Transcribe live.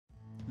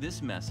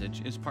This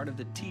message is part of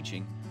the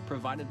teaching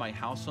provided by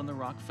House on the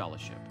Rock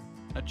Fellowship,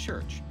 a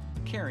church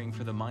caring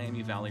for the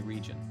Miami Valley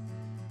region.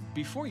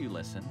 Before you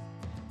listen,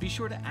 be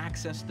sure to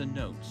access the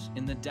notes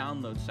in the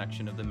download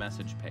section of the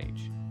message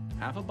page.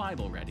 Have a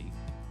Bible ready.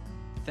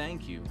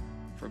 Thank you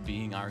for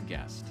being our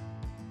guest.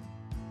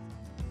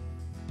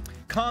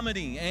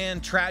 Comedy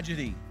and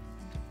tragedy.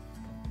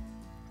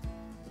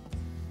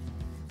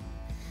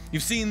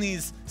 You've seen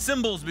these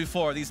symbols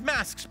before, these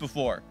masks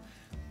before.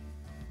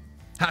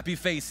 Happy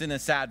face and a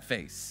sad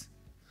face.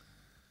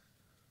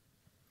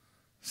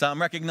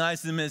 Some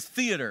recognize them as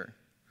theater.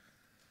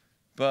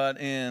 But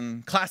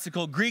in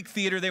classical Greek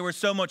theater, they were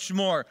so much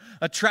more.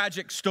 A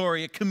tragic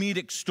story, a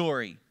comedic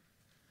story.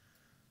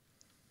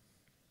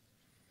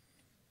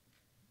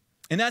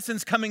 In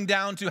essence, coming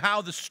down to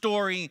how the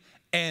story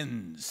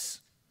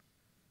ends.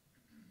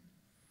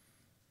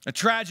 A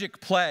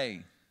tragic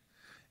play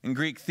in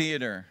Greek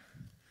theater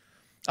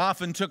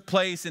often took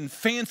place in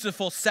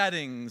fanciful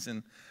settings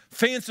and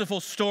fanciful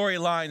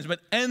storylines, but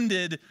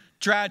ended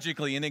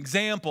tragically. An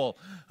example,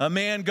 a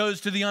man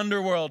goes to the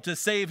underworld to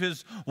save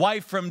his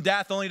wife from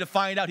death, only to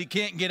find out he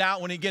can't get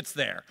out when he gets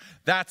there.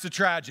 That's a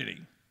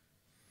tragedy.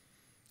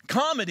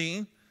 Comedy,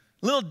 a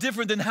little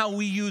different than how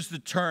we use the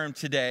term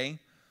today,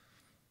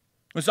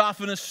 was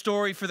often a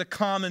story for the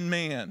common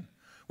man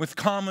with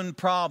common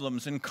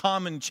problems and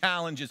common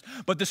challenges.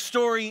 But the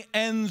story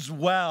ends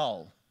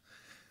well.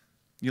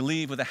 You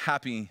leave with a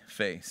happy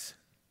face.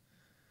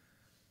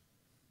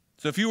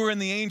 So if you were in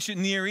the ancient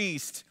Near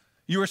East,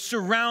 you were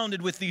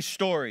surrounded with these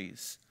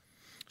stories.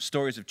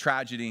 Stories of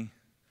tragedy,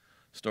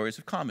 stories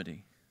of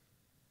comedy.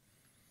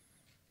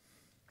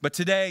 But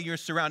today you're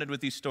surrounded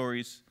with these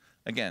stories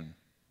again.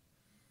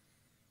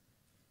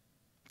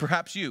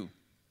 Perhaps you,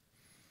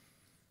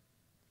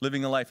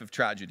 living a life of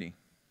tragedy.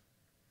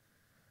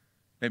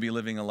 Maybe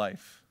living a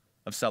life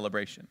of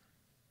celebration.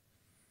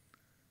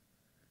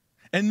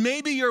 And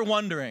maybe you're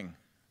wondering,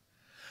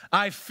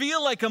 I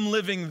feel like I'm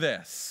living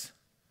this.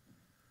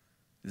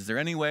 Is there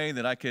any way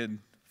that I could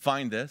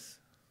find this?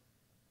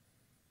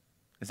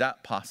 Is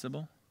that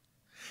possible?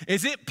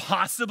 Is it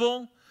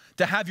possible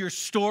to have your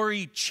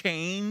story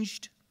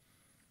changed?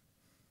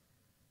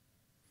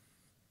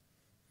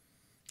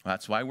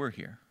 That's why we're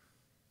here.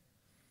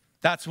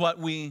 That's what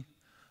we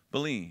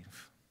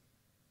believe.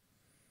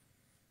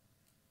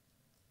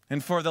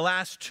 And for the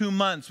last 2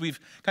 months, we've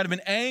kind of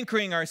been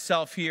anchoring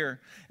ourselves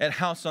here at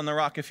House on the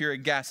Rock, if you're a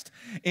guest,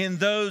 in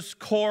those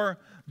core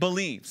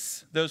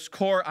beliefs, those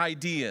core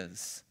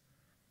ideas.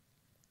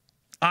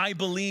 I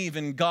believe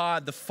in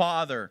God the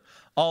Father,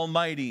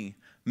 Almighty,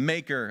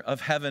 maker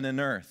of heaven and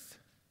earth.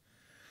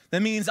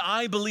 That means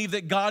I believe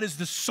that God is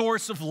the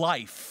source of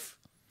life.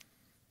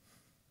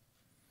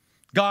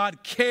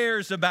 God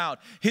cares about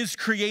His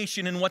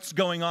creation and what's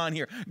going on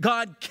here.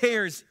 God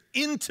cares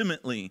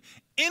intimately,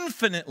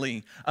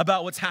 infinitely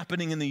about what's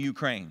happening in the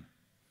Ukraine.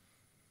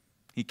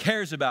 He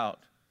cares about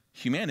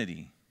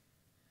humanity.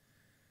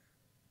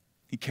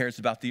 He cares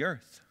about the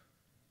earth.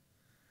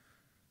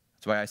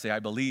 That's why I say I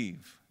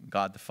believe in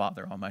God the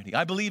Father Almighty.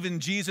 I believe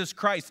in Jesus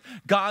Christ,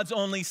 God's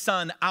only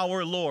Son,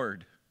 our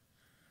Lord.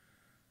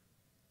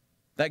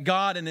 That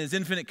God in His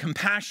infinite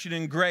compassion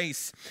and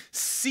grace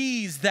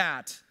sees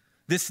that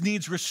this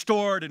needs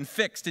restored and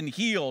fixed and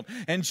healed.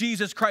 And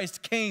Jesus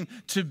Christ came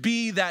to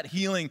be that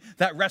healing,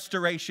 that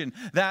restoration,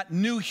 that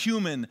new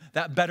human,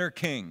 that better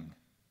king.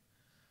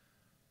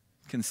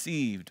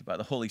 Conceived by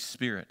the Holy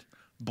Spirit,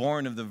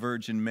 born of the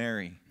Virgin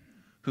Mary,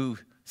 who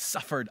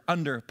suffered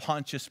under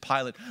Pontius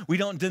Pilate. We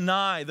don't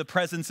deny the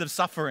presence of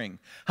suffering.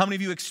 How many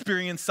of you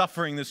experienced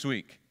suffering this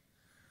week?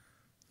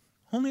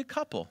 Only a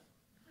couple.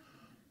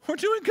 We're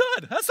doing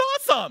good. That's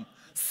awesome.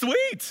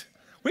 Sweet.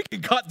 We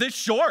can cut this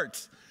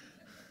short.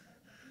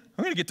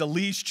 I'm going to get to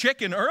Lee's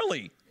Chicken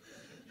early.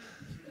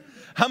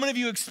 How many of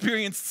you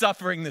experienced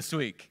suffering this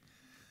week?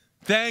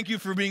 Thank you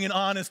for being an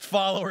honest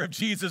follower of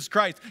Jesus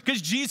Christ,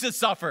 because Jesus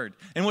suffered.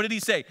 And what did He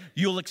say?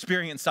 You'll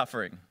experience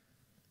suffering.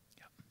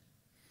 Yep.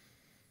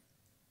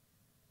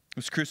 He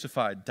was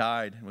crucified,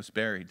 died, and was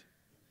buried.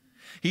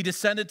 He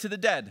descended to the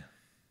dead.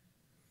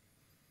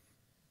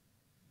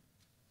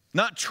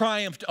 Not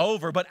triumphed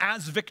over, but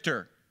as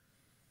victor.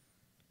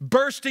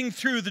 Bursting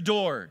through the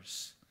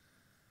doors,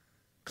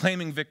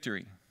 claiming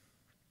victory.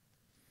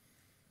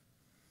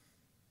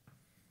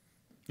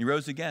 He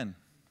rose again,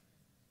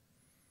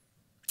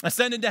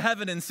 ascended to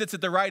heaven, and sits at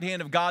the right hand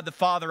of God the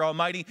Father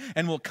Almighty,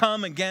 and will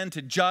come again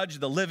to judge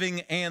the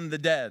living and the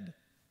dead.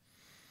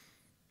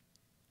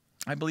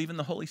 I believe in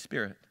the Holy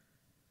Spirit.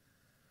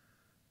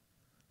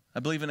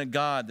 I believe in a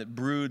God that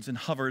broods and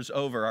hovers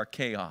over our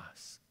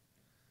chaos,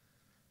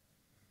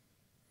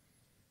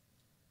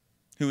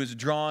 who is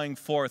drawing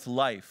forth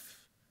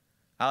life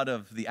out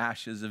of the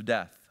ashes of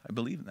death. I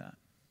believe in that.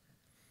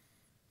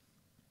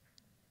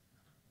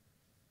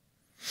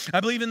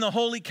 I believe in the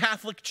Holy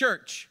Catholic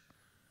Church.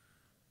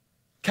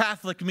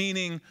 Catholic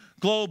meaning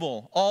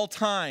global, all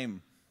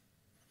time.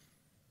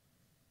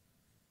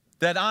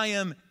 that I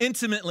am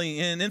intimately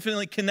and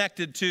infinitely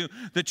connected to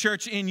the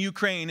church in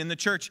Ukraine and the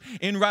church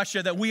in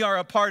Russia, that we are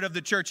a part of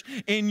the church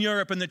in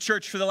Europe and the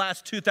church for the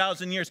last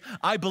 2,000 years.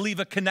 I believe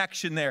a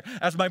connection there.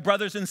 As my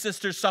brothers and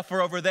sisters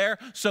suffer over there,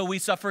 so we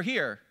suffer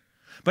here.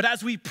 But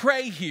as we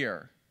pray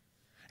here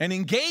and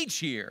engage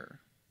here,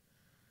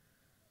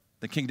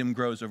 the kingdom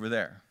grows over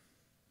there.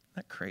 Isn't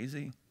that crazy?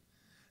 Isn't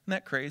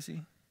that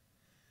crazy?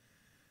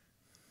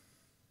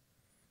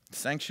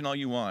 Sanction all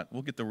you want.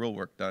 We'll get the real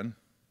work done.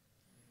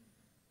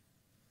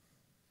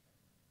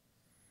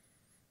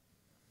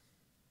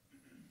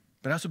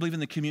 But I also believe in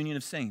the communion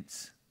of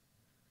saints,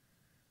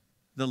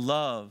 the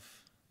love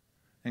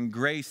and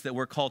grace that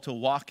we're called to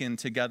walk in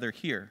together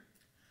here,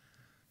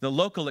 the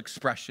local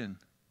expression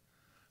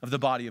of the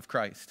body of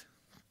Christ.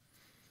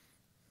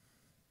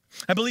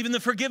 I believe in the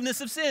forgiveness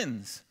of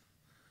sins,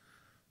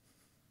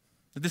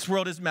 that this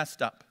world is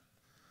messed up.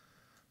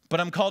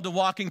 But I'm called to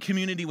walk in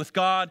community with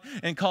God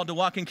and called to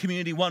walk in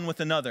community one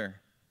with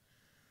another.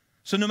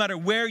 So no matter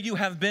where you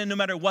have been, no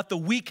matter what the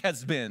week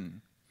has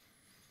been,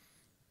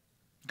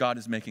 God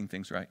is making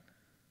things right.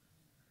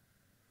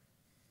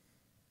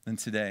 And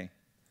today,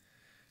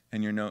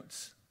 in your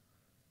notes,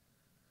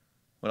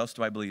 what else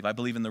do I believe? I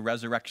believe in the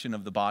resurrection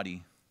of the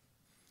body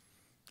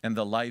and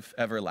the life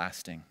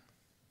everlasting.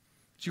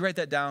 Did you write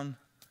that down?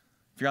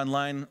 If you're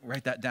online,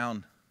 write that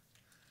down.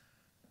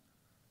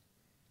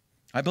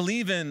 I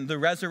believe in the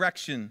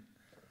resurrection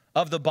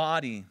of the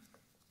body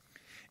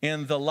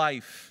and the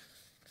life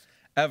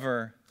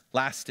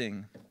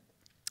everlasting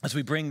as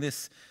we bring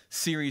this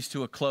series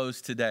to a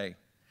close today.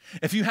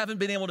 If you haven't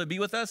been able to be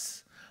with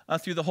us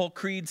through the whole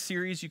Creed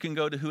series, you can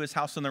go to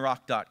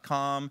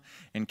whoishouseontherock.com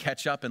and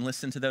catch up and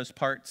listen to those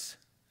parts.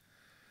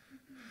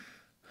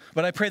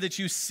 But I pray that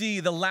you see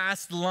the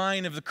last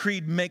line of the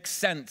Creed makes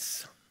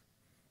sense.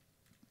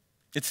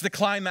 It's the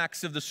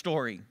climax of the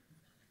story.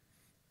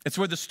 It's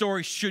where the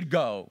story should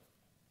go.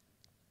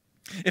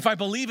 If I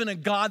believe in a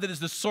God that is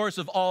the source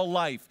of all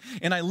life,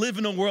 and I live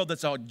in a world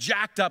that's a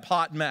jacked up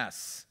hot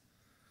mess,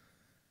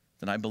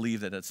 then I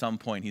believe that at some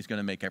point he's going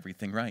to make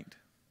everything right.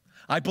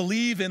 I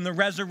believe in the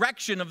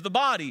resurrection of the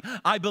body.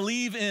 I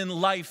believe in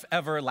life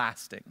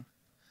everlasting.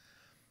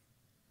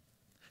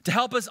 To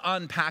help us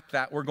unpack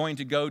that, we're going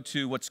to go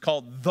to what's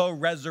called the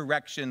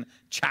resurrection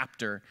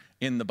chapter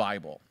in the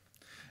Bible.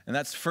 And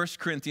that's 1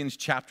 Corinthians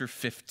chapter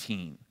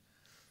 15.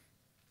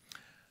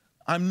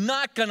 I'm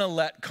not going to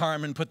let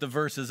Carmen put the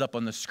verses up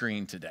on the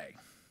screen today,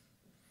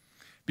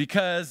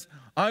 because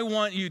I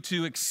want you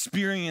to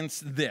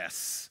experience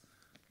this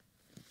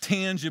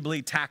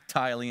tangibly,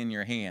 tactilely in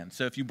your hand.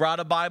 So if you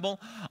brought a Bible,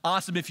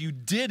 awesome. If you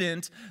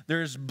didn't,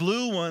 there's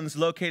blue ones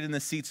located in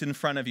the seats in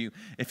front of you.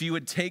 If you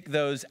would take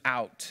those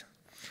out.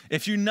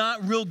 If you're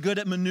not real good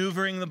at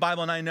maneuvering the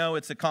Bible, and I know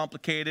it's a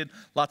complicated,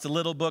 lots of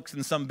little books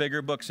and some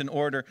bigger books in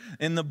order.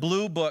 In the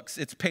blue books,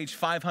 it's page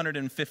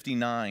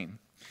 559.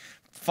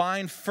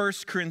 Find 1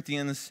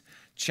 Corinthians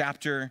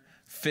chapter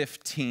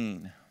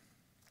 15.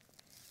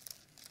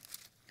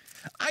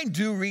 I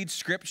do read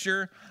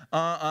scripture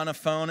on a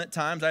phone at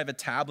times. I have a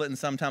tablet and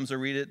sometimes I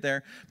read it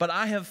there. But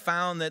I have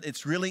found that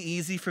it's really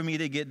easy for me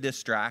to get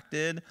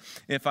distracted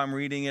if I'm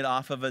reading it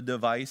off of a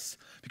device,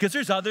 because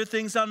there's other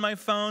things on my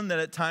phone that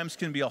at times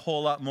can be a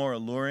whole lot more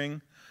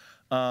alluring.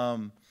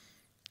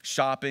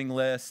 Shopping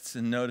lists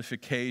and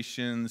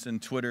notifications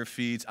and Twitter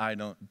feeds. I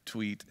don't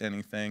tweet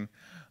anything.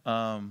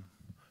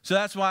 So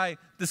that's why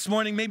this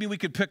morning maybe we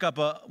could pick up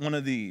one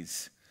of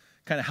these.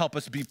 Kind of help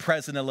us be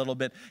present a little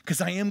bit,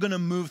 because I am going to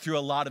move through a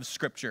lot of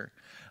scripture,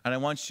 and I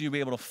want you to be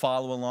able to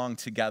follow along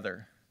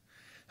together.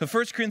 The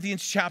 1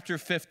 Corinthians chapter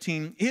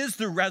 15 is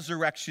the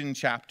resurrection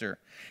chapter,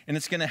 and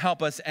it's going to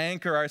help us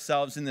anchor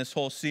ourselves in this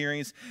whole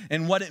series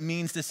and what it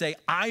means to say,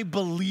 I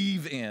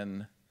believe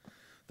in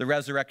the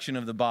resurrection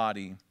of the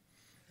body,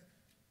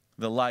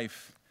 the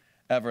life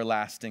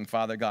everlasting.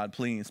 Father God,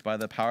 please, by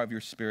the power of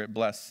your Spirit,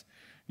 bless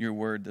your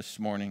word this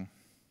morning.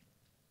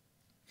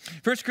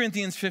 1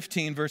 Corinthians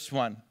 15, verse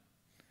 1.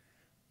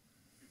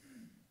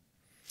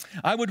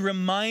 I would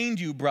remind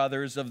you,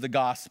 brothers, of the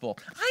gospel.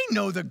 I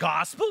know the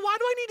gospel. Why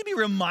do I need to be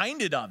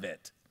reminded of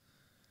it?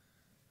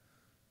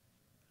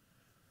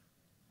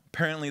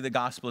 Apparently, the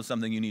gospel is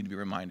something you need to be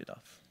reminded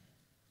of.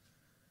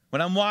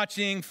 When I'm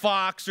watching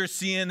Fox or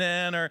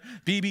CNN or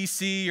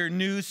BBC or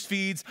news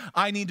feeds,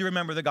 I need to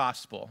remember the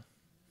gospel.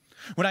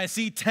 When I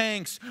see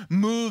tanks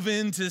move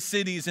into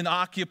cities and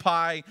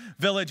occupy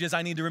villages,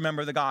 I need to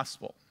remember the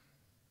gospel.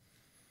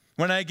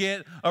 When I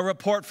get a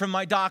report from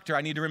my doctor,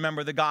 I need to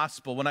remember the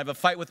gospel. When I have a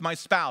fight with my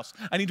spouse,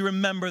 I need to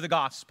remember the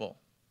gospel.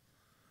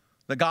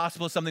 The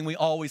gospel is something we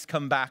always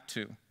come back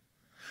to.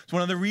 It's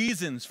one of the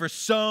reasons for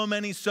so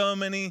many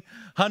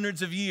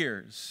hundreds of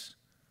years,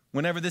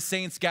 whenever the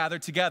saints gather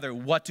together,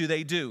 what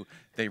do?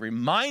 They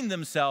remind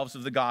themselves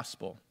of the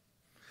gospel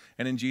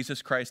and in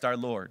Jesus Christ our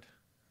Lord.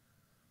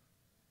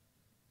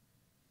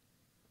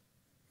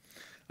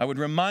 I would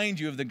remind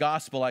you of the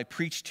gospel I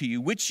preached to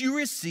you, which you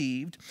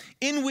received,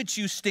 in which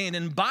you stand,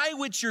 and by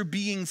which you're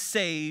being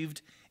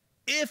saved,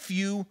 if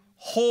you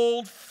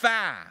hold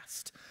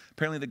fast.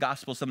 Apparently the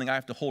gospel is something I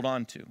have to hold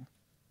on to.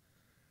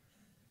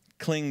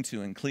 cling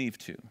to and cleave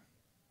to.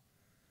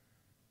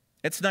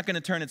 It's not going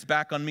to turn its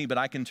back on me, but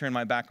I can turn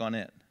my back on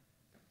it.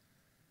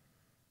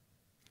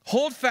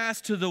 Hold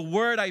fast to the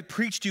word I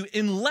preached to you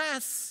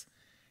unless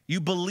you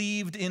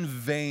believed in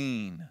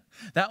vain.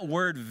 That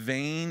word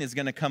vain is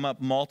going to come up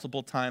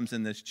multiple times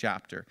in this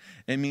chapter.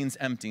 It means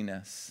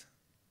emptiness.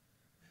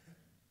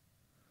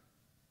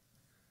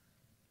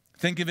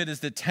 Think of it as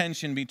the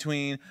tension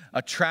between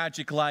a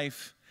tragic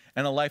life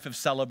and a life of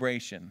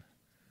celebration.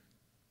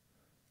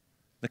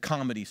 The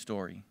comedy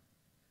story.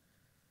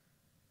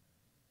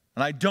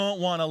 And I don't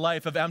want a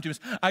life of emptiness.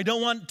 I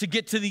don't want to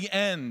get to the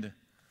end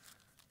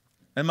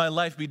and my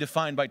life be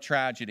defined by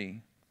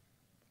tragedy.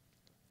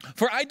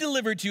 For I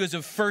delivered to you as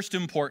of first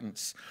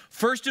importance.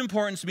 First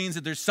importance means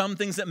that there's some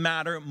things that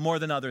matter more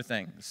than other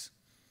things.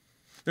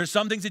 There's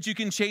some things that you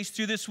can chase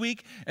through this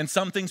week, and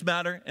some things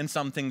matter and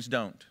some things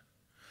don't.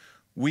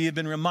 We have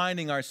been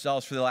reminding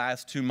ourselves for the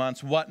last 2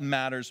 months what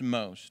matters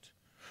most.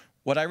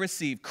 What I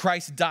received,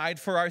 Christ died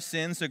for our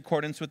sins in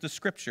accordance with the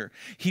Scripture.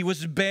 He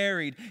was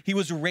buried. He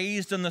was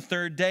raised on the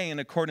third day in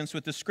accordance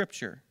with the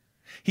Scripture.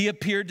 He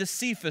appeared to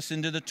Cephas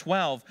and to the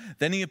 12.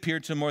 Then he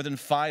appeared to more than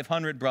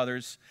 500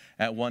 brothers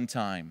at one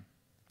time,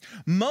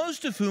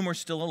 most of whom are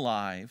still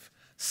alive.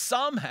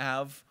 Some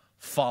have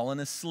fallen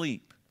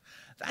asleep.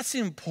 That's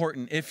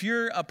important. If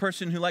you're a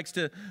person who likes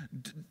to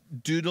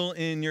doodle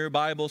in your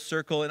Bible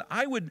circle, and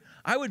I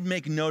would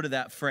make note of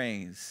that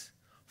phrase,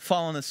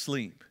 fallen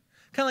asleep.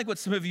 Kind of like what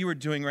some of you are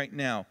doing right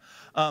now.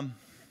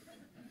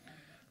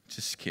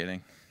 Just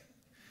kidding.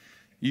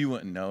 You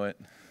wouldn't know it.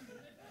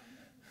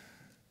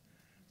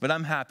 But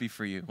I'm happy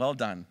for you. Well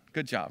done.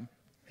 Good job.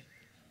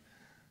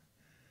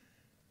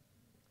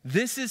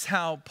 This is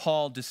how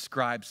Paul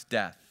describes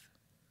death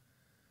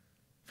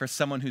for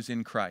someone who's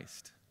in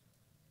Christ.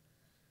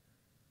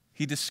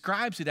 He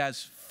describes it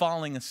as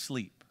falling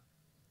asleep.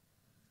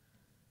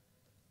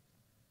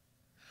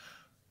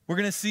 We're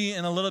going to see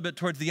in a little bit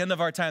towards the end of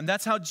our time,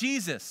 that's how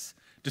Jesus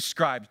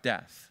described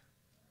death.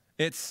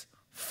 It's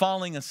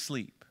falling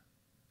asleep.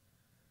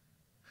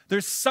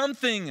 There's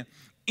something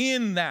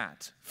in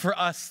that for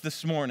us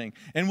this morning,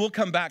 and we'll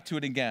come back to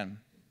it again.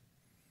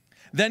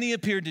 Then he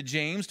appeared to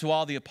James, to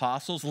all the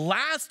apostles.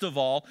 Last of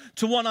all,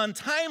 to one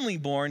untimely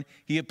born,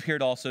 he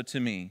appeared also to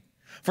me.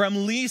 For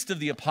I'm least of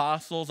the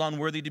apostles,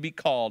 unworthy to be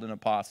called an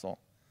apostle,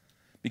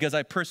 because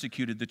I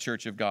persecuted the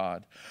church of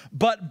God.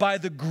 But by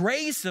the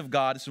grace of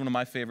God, this is one of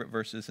my favorite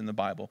verses in the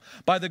Bible.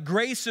 By the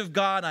grace of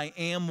God, I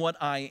am what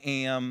I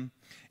am,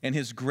 and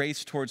his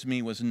grace towards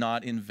me was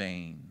not in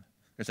vain.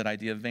 There's that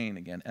idea of vain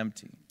again,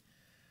 empty.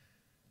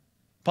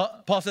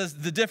 Paul says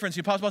the difference,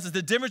 the Apostle Paul says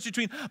the difference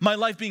between my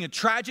life being a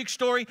tragic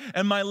story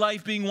and my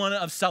life being one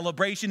of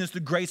celebration is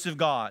the grace of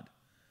God.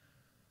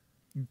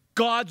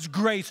 God's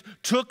grace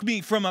took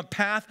me from a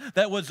path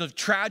that was of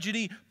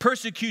tragedy,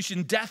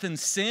 persecution, death, and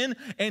sin,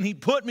 and he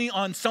put me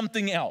on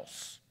something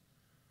else.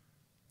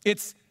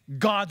 It's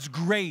God's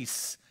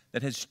grace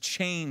that has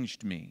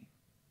changed me.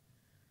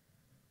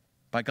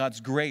 By God's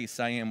grace,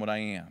 I am what I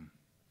am.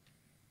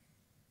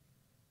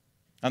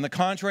 On the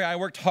contrary, I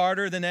worked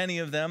harder than any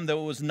of them,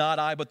 though it was not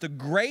I, but the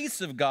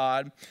grace of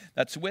God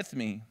that's with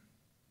me.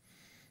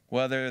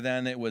 Whether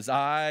then it was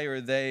I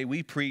or they,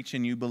 we preach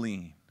and you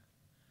believe.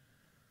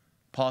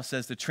 Paul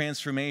says the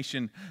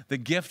transformation, the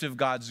gift of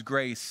God's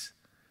grace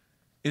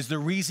is the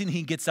reason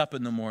he gets up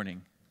in the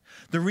morning.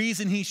 The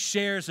reason he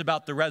shares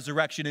about the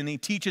resurrection and he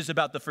teaches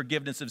about the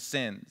forgiveness of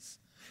sins.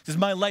 He says,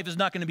 my life is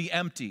not going to be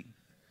empty.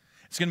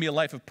 It's going to be a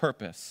life of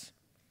purpose.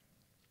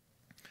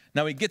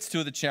 Now he gets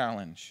to the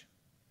challenge.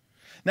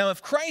 Now,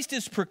 if Christ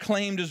is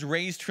proclaimed as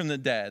raised from the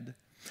dead,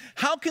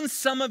 how can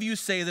some of you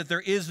say that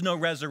there is no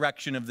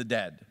resurrection of the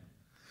dead?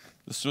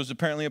 This was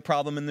apparently a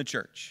problem in the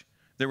church.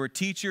 There were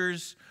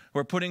teachers who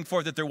were putting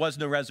forth that there was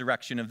no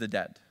resurrection of the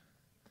dead.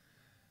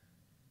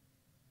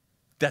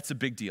 That's a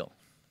big deal.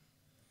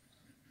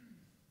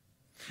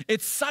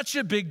 It's such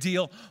a big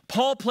deal,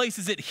 Paul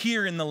places it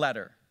here in the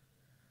letter.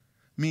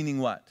 Meaning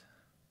what?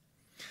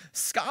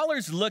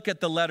 Scholars look at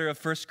the letter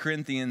of 1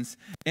 Corinthians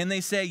and they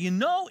say,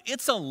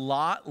 it's a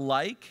lot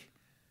like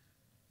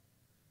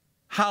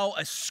how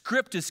a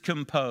script is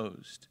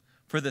composed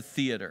for the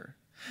theater.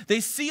 They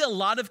see a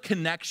lot of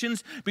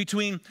connections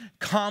between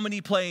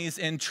comedy plays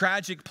and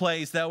tragic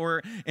plays that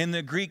were in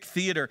the Greek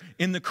theater,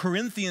 in the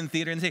Corinthian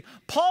theater, and say,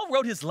 Paul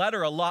wrote his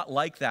letter a lot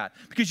like that.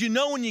 Because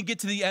when you get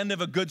to the end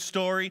of a good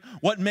story,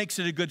 what makes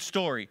it a good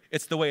story?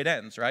 It's the way it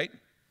ends, right?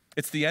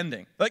 It's the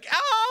ending. Like,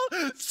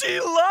 she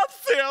loves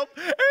him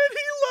and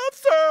he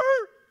loves her.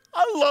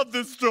 I love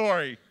this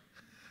story.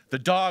 The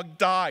dog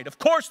died. Of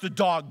course the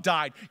dog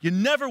died. You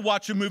never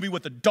watch a movie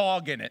with a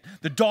dog in it.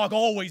 The dog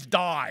always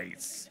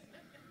dies.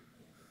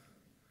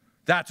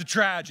 That's a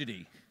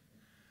tragedy.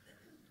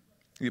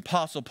 The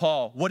Apostle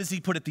Paul, what does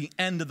he put at the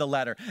end of the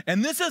letter?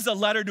 And this is a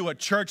letter to a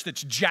church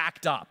that's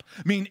jacked up.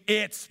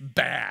 It's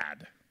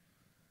bad.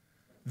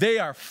 They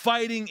are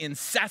fighting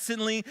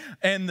incessantly,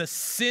 and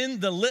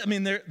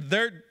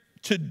their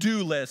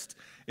to-do list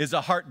is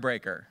a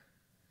heartbreaker.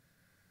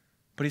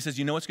 But he says,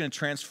 what's going to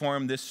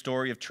transform this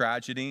story of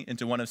tragedy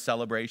into one of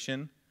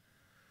celebration?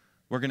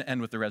 we're going to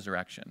end with the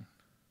resurrection.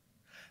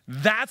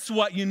 That's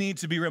what you need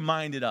to be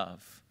reminded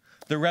of,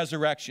 the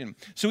resurrection.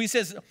 So he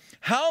says,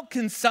 how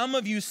can some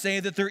of you say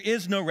that there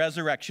is no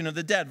resurrection of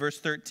the dead? Verse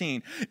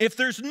 13. If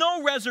there's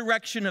no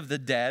resurrection of the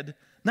dead,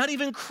 not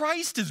even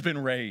Christ has been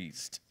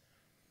raised.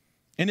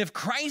 And if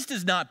Christ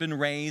has not been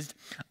raised,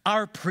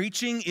 our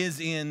preaching is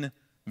in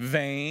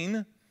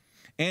vain,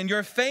 and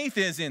your faith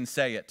is in,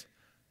 say it,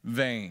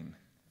 vain.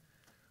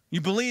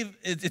 You believe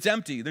it's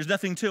empty. There's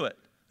nothing to it.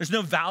 There's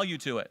no value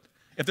to it.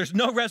 If there's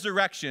no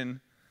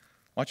resurrection,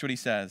 watch what he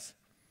says.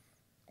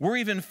 We're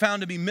even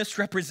found to be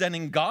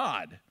misrepresenting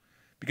God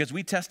because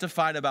we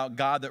testified about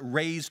God that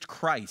raised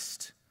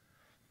Christ,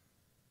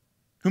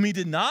 whom he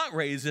did not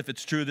raise, if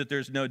it's true that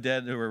there's no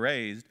dead who were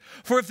raised.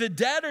 For if the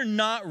dead are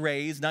not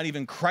raised, not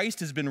even Christ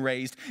has been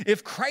raised.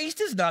 If Christ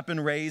has not been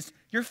raised,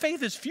 your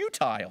faith is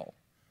futile,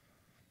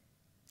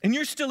 and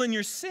you're still in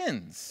your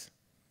sins.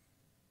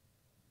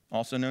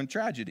 Also known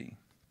tragedy.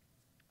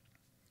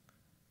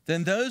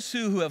 Then those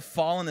who have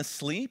fallen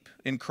asleep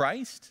in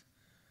Christ,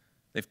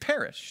 they've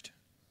perished.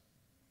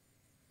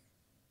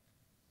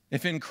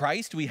 If in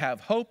Christ we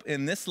have hope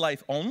in this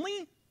life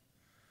only,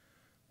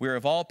 we're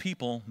of all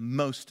people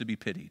most to be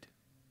pitied.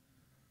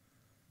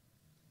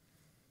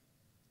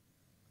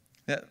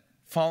 That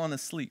fallen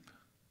asleep.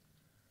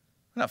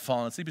 We're not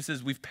fallen asleep. It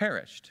says we've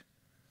perished.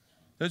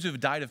 Those who have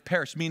died have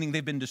perished, meaning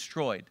they've been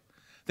destroyed.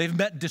 They've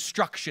met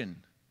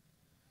destruction.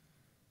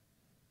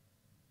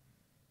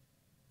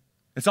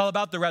 It's all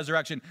about the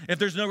resurrection. If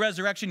there's no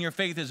resurrection, your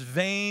faith is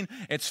vain,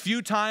 it's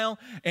futile,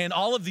 and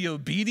all of the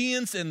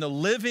obedience and the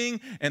living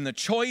and the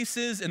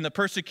choices and the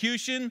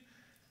persecution,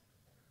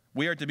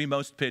 we are to be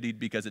most pitied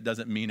because it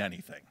doesn't mean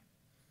anything.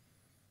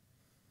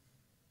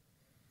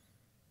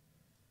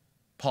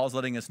 Paul's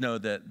letting us know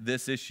that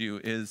this issue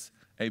is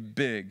a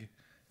big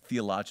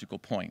theological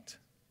point.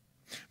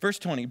 Verse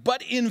 20,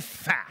 but in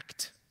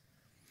fact,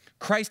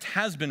 Christ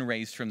has been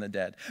raised from the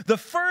dead, the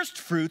first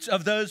fruits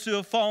of those who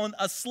have fallen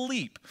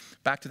asleep.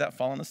 Back to that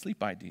fallen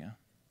asleep idea.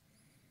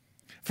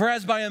 For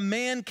as by a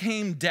man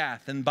came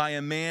death, and by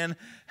a man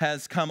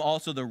has come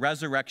also the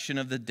resurrection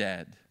of the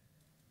dead.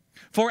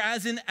 For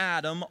as in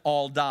Adam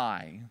all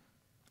die,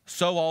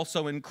 so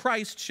also in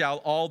Christ shall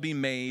all be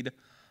made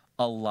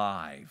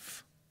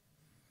alive.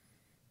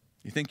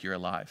 You think you're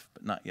alive,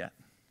 but not yet.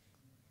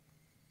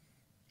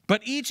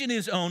 But each in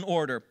his own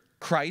order,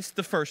 Christ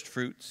the first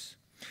fruits,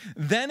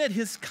 then at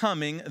his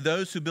coming,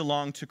 those who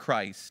belong to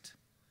Christ.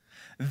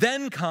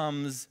 Then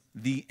comes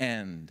the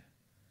end,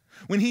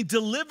 when he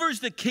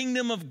delivers the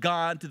kingdom of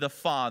God to the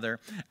Father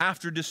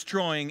after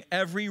destroying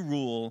every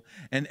rule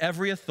and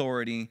every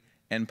authority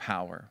and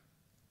power.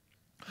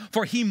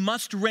 For he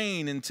must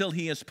reign until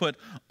he has put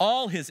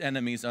all his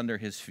enemies under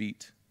his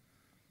feet.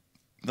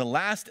 The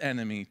last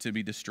enemy to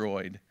be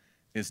destroyed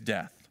is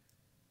death.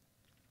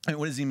 And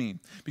what does he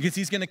mean? Because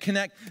he's going to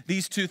connect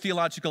these two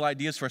theological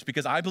ideas for us,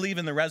 because I believe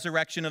in the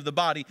resurrection of the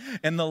body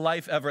and the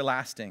life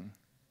everlasting.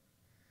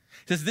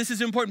 He says this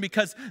is important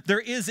because there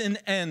is an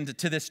end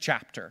to this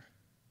chapter.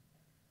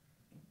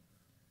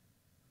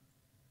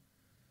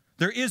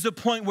 There is a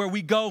point where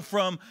we go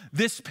from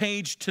this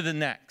page to the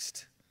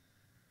next,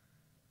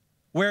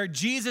 where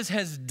Jesus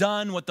has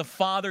done what the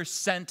Father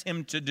sent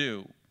him to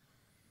do,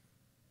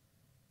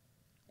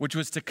 which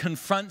was to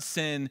confront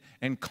sin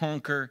and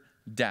conquer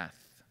death.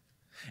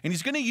 And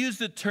he's going to use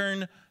the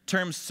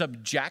term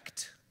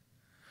subject.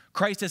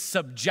 Christ has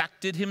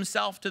subjected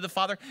himself to the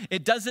Father.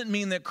 It doesn't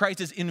mean that Christ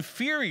is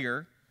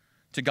inferior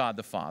to God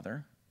the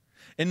Father.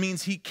 It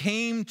means he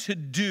came to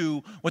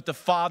do what the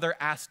Father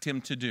asked him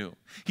to do.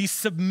 He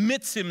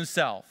submits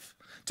himself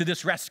to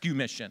this rescue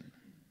mission.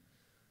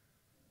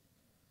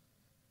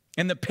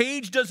 And the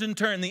page doesn't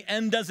turn, the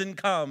end doesn't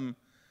come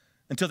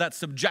until that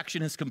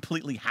subjection has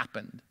completely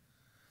happened.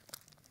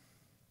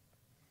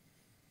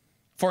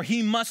 For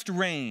he must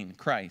reign,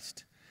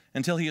 Christ,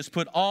 until he has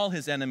put all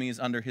his enemies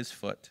under his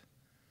foot.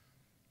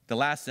 The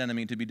last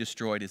enemy to be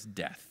destroyed is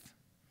death.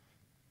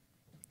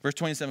 Verse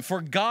 27, for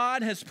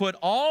God has put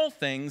all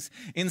things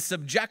in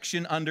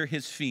subjection under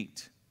his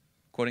feet,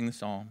 quoting the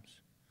Psalms.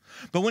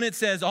 But when it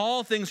says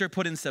all things are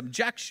put in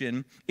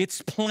subjection,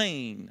 it's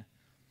plain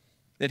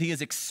that he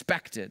is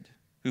expected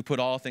who put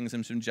all things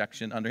in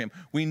subjection under him.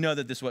 We know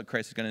that this is what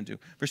Christ is going to do.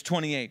 Verse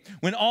 28,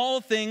 when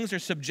all things are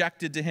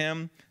subjected to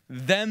him,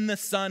 then the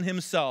Son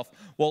himself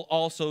will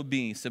also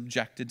be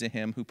subjected to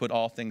him who put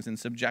all things in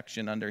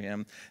subjection under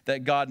him,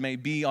 that God may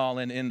be all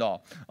and end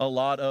all. A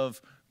lot of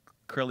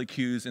curly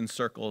cues in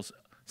circles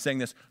saying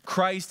this.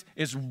 Christ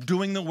is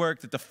doing the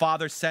work that the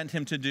Father sent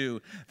him to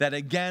do, that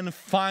again,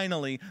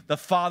 finally, the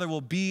Father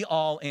will be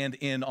all and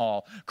in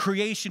all.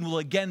 Creation will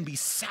again be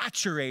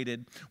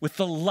saturated with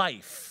the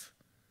life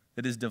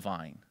that is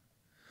divine,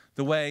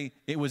 the way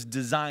it was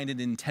designed and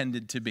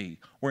intended to be.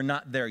 We're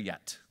not there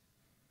yet.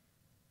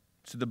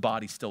 So the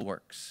body still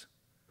works,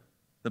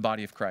 the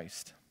body of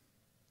Christ.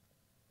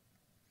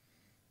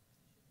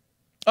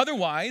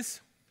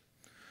 Otherwise,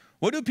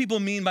 what do people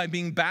mean by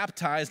being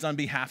baptized on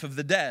behalf of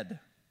the dead?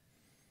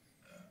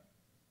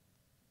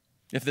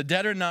 If the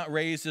dead are not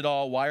raised at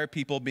all, why are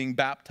people being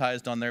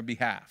baptized on their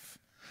behalf?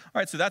 All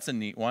right, so that's a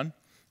neat one.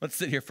 Let's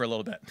sit here for a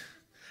little bit.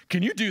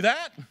 Can you do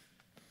that?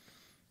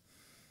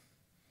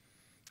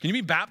 Can you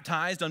be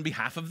baptized on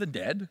behalf of the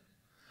dead?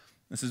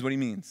 This is what he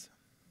means.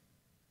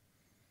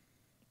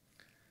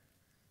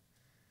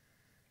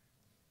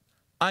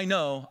 I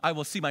know I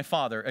will see my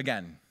Father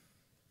again.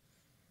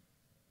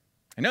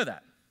 I know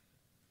that.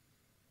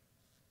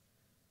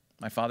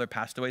 My father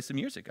passed away some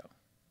years ago.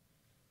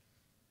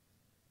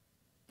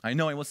 I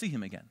know I will see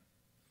him again.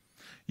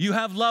 You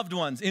have loved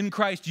ones in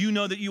Christ you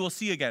know that you will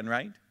see again,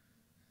 right?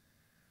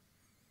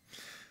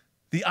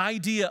 The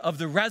idea of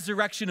the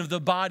resurrection of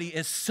the body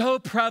is so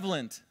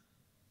prevalent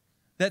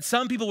that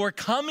some people were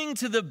coming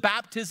to the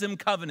baptism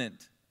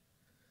covenant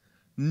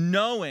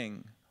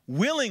knowing,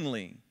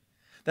 willingly,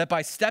 that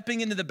by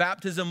stepping into the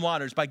baptism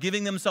waters, by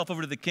giving themselves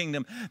over to the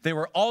kingdom, they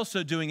were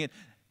also doing it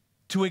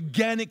to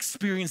again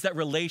experience that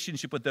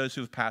relationship with those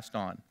who have passed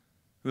on,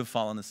 who have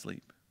fallen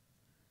asleep.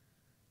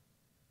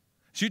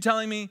 So you're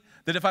telling me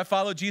that if I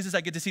follow Jesus,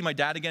 I get to see my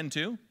dad again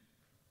too?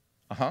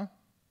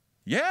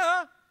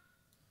 Yeah.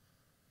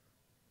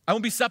 I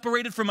won't be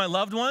separated from my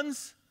loved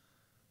ones?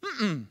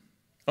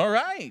 All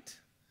right.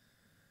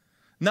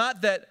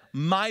 Not that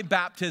my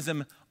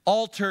baptism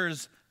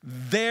alters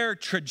their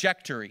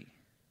trajectory.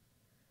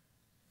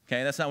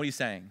 Okay, that's not what he's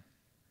saying.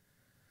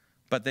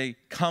 But they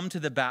come to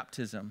the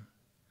baptism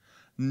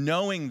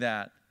knowing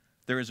that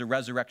there is a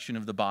resurrection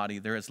of the body,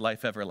 there is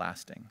life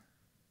everlasting.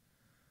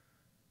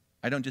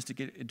 I don't just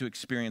get to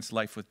experience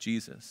life with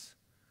Jesus.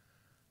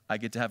 I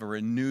get to have a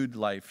renewed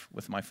life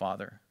with my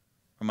Father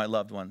or my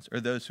loved ones or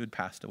those who had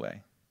passed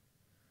away.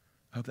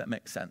 I hope that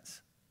makes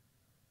sense.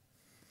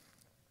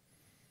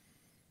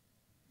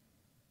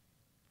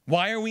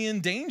 Why are we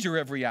in danger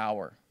every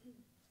hour?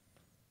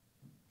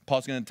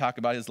 Paul's going to talk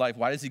about his life.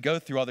 Why does he go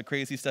through all the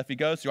crazy stuff he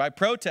goes through? I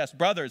protest,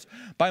 brothers,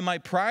 by my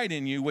pride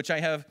in you, which I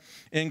have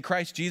in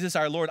Christ Jesus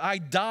our Lord. I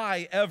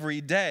die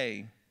every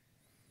day.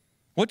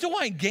 What do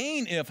I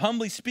gain if,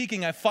 humbly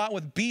speaking, I fought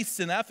with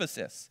beasts in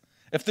Ephesus?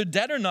 If the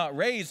dead are not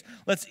raised,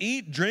 let's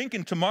eat, drink,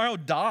 and tomorrow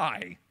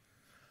die.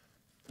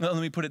 Well,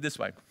 let me put it this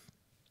way.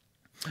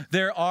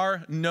 There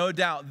are no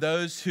doubt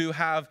those who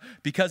have,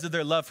 because of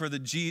their love for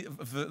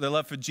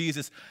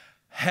Jesus,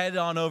 head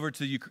on over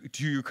to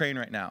Ukraine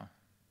right now.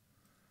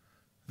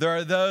 There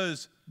are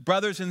those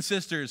brothers and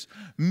sisters,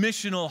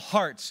 missional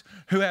hearts,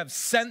 who have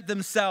sent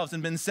themselves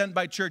and been sent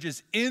by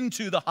churches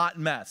into the hot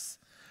mess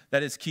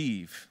that is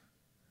Kyiv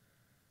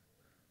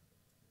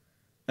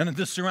and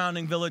the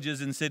surrounding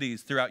villages and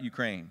cities throughout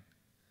Ukraine.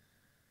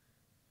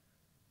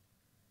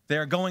 They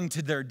are going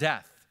to their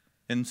death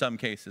in some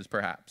cases,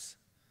 perhaps.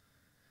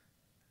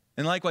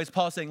 And likewise,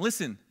 Paul's saying,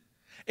 listen,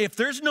 if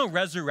there's no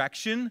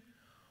resurrection,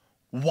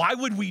 why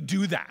would we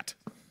do that?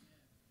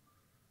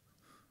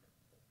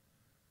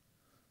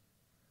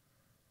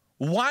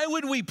 Why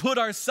would we put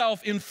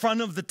ourselves in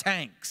front of the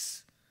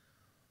tanks?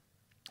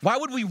 Why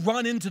would we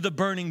run into the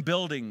burning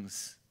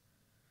buildings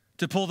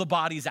to pull the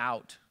bodies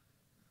out?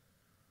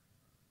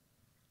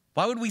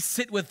 Why would we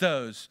sit with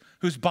those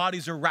whose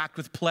bodies are racked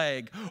with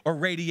plague or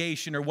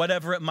radiation or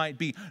whatever it might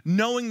be,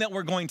 knowing that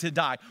we're going to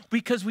die?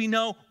 Because we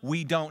know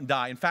we don't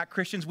die. In fact,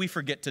 Christians, we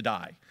forget to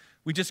die.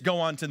 We just go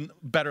on to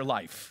better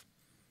life.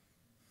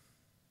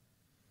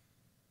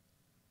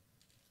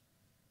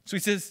 So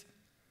he says,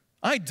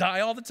 I die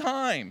all the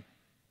time.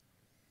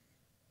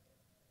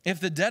 If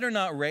the dead are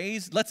not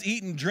raised, let's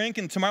eat and drink,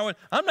 and tomorrow,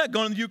 I'm not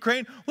going to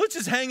Ukraine. Let's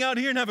just hang out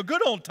here and have a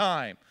good old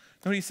time.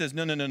 No, he says,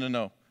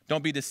 no.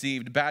 Don't be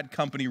deceived. Bad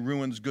company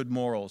ruins good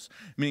morals,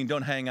 meaning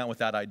don't hang out with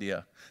that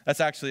idea. That's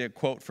actually a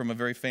quote from a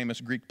very famous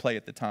Greek play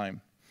at the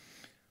time.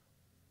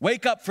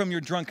 Wake up from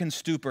your drunken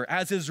stupor,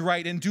 as is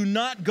right, and do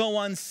not go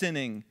on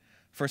sinning,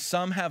 for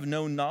some have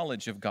no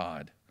knowledge of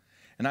God.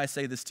 And I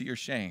say this to your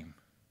shame.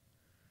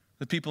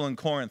 The people in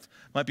Corinth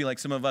might be like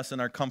some of us in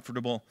our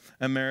comfortable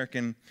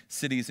American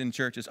cities and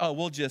churches. Oh,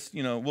 we'll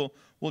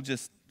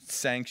just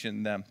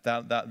sanction them.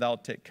 That'll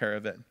take care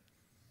of it.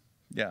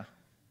 Yeah.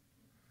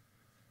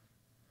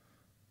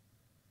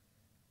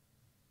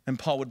 And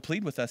Paul would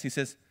plead with us. He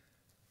says,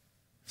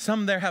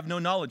 some there have no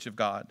knowledge of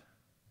God.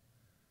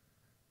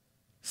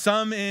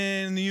 Some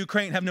in the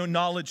Ukraine have no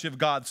knowledge of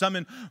God. Some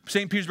in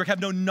St. Petersburg have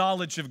no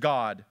knowledge of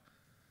God.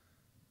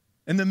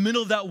 In the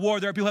middle of that war,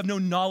 there are people who have no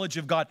knowledge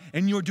of God,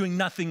 and you're doing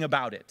nothing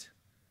about it.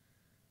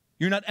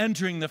 You're not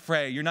entering the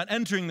fray. You're not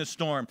entering the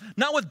storm.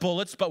 Not with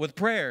bullets, but with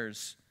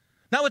prayers.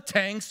 Not with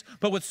tanks,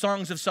 but with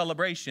songs of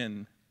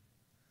celebration.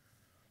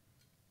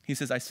 He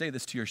says, I say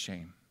this to your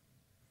shame.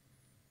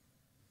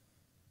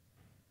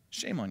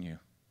 Shame on you.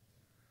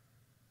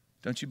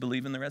 Don't you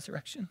believe in the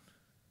resurrection?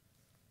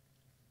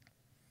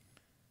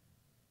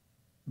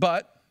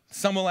 But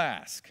some will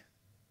ask,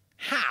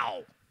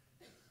 how?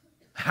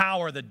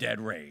 How are the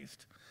dead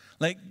raised?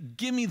 Like,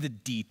 give me the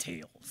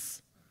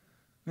details.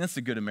 That's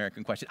a good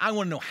American question. I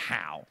want to know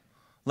how.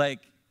 Like,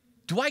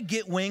 do I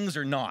get wings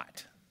or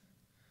not?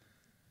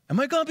 Am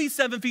I going to be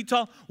 7 feet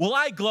tall? Will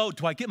I glow?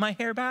 Do I get my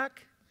hair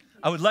back?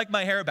 I would like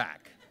my hair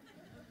back.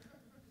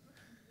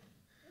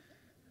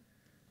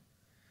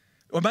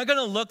 Am I going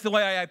to look the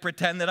way I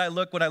pretend that I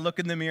look when I look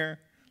in the mirror?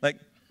 Like,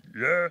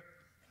 yeah.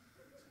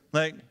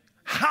 Like,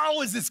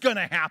 how is this going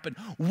to happen?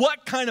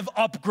 What kind of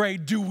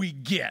upgrade do we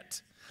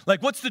get?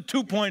 Like, what's the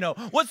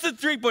 2.0? What's the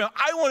 3.0?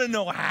 I want to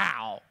know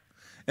how.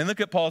 And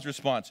look at Paul's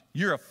response.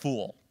 You're a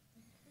fool.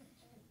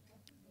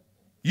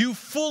 You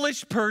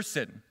foolish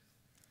person.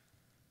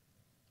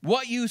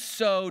 What you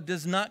sow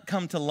does not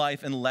come to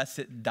life unless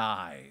it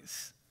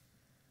dies.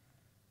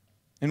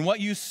 And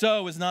what you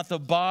sow is not the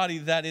body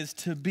that is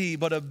to be,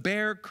 but a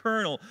bare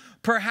kernel,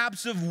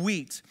 perhaps of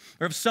wheat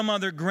or of some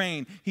other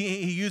grain.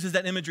 He uses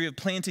that imagery of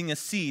planting a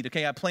seed.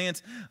 Okay, I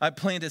plant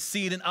a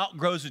seed and out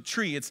grows a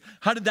tree. It's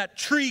how did that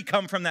tree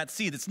come from that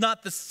seed? It's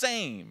not the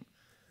same.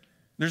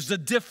 There's a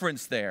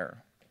difference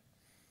there.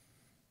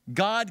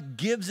 God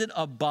gives it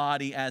a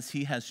body as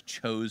he has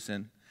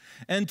chosen,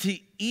 and to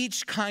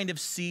each kind of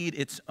seed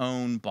its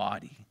own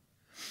body.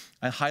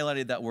 I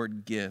highlighted that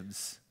word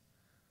gives.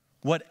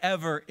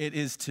 Whatever it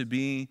is to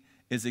be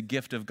is a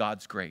gift of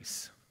God's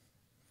grace.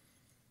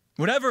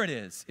 Whatever it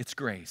is, it's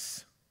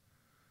grace.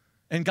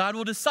 And God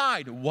will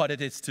decide what it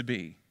is to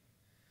be.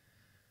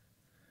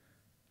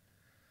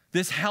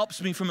 This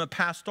helps me from a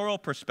pastoral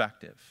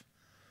perspective.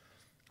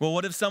 Well,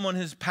 what if someone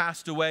has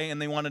passed away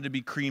and they wanted to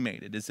be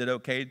cremated? Is it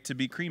okay to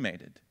be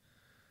cremated?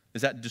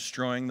 Is that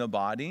destroying the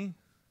body?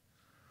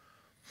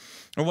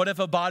 Or what if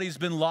a body's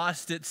been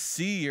lost at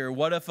sea? Or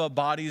what if a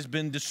body's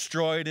been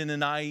destroyed in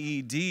an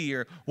IED?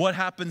 Or what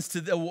happens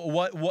to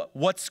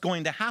what's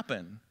going to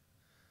happen?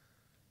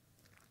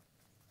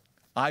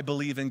 I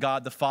believe in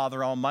God the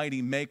Father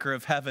Almighty, maker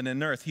of heaven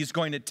and earth. He's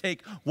going to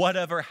take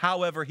whatever,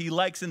 however he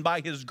likes, and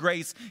by his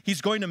grace,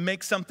 he's going to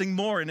make something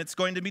more, and it's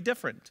going to be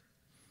different.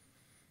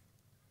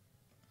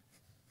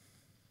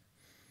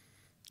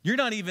 You're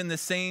not even the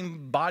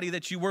same body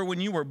that you were when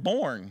you were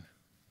born.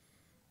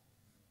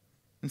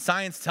 And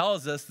science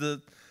tells us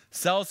the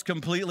cells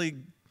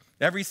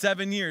every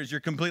 7 years,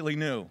 you're completely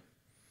new.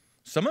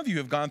 Some of you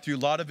have gone through a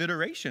lot of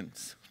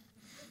iterations.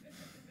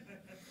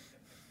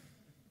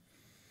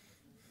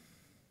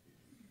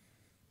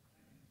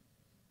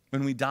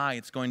 When we die,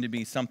 it's going to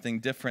be something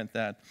different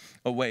that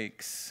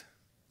awakes.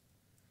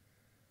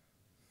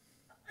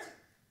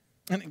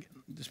 And again,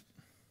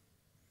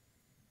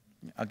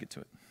 I'll get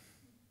to it.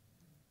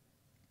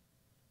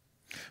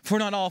 For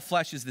not all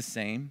flesh is the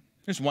same.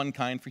 There's one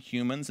kind for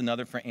humans,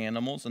 another for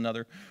animals,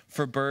 another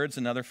for birds,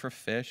 another for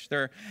fish.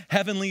 There are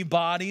heavenly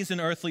bodies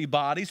and earthly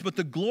bodies, but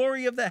the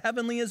glory of the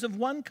heavenly is of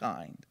one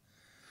kind.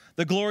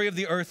 The glory of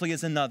the earthly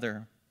is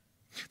another.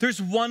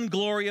 There's one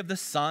glory of the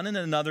sun and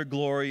another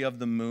glory of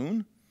the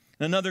moon,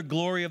 and another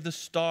glory of the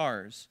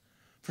stars.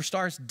 For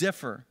stars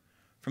differ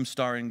from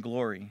star in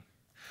glory.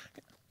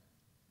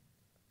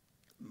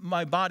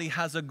 My body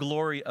has a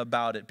glory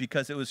about it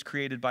because it was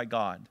created by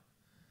God.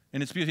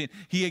 And its beauty.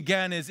 He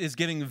again is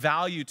giving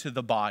value to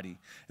the body.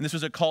 And this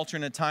was a culture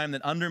and a time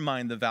that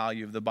undermined the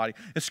value of the body.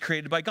 It's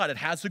created by God. It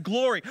has a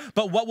glory.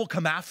 But what will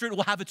come after it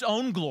will have its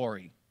own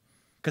glory.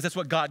 Because that's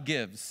what God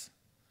gives.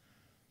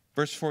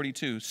 Verse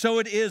 42. So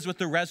it is with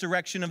the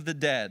resurrection of the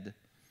dead.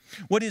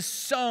 What is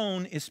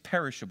sown is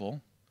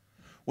perishable.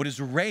 What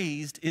is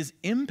raised is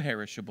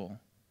imperishable.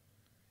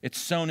 It's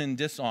sown in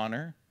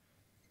dishonor.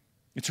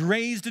 It's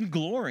raised in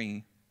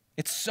glory.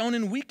 It's sown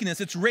in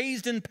weakness. It's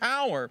raised in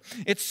power.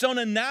 It's sown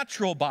a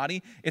natural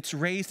body. It's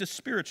raised a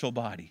spiritual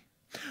body.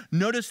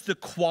 Notice the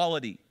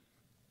quality.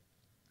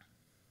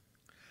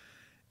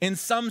 In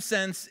some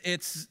sense,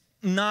 it's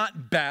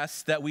not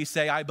best that we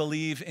say, I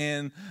believe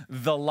in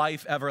the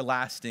life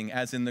everlasting,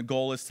 as in the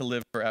goal is to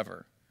live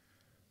forever.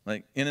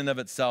 Like, in and of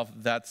itself,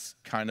 that's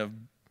kind of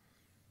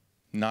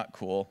not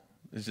cool.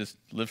 It's just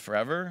live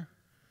forever?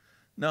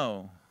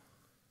 No.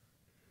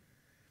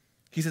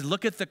 He says,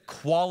 look at the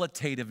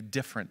qualitative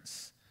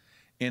difference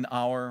in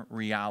our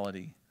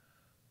reality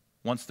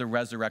once the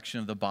resurrection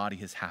of the body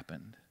has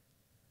happened.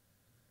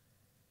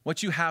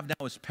 What you have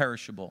now is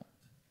perishable.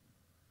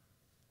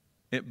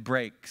 It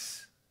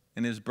breaks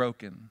and is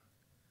broken.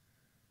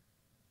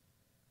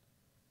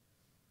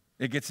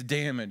 It gets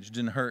damaged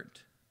and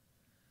hurt.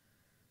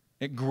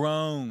 It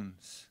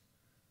groans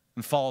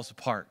and falls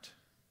apart.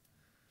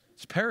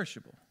 It's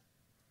perishable.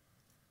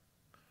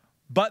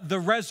 But the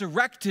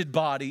resurrected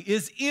body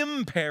is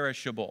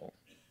imperishable.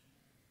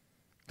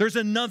 There's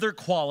another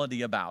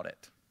quality about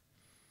it.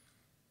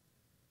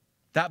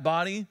 That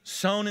body,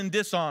 sown in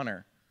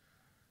dishonor.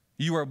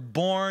 You are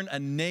born a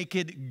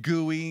naked,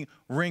 gooey,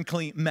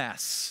 wrinkly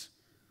mess.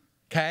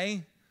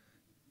 Okay?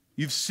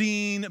 You've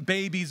seen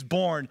babies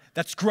born.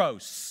 That's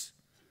gross.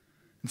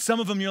 And some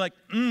of them you're like,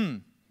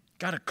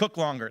 gotta cook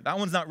longer. That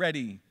one's not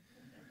ready.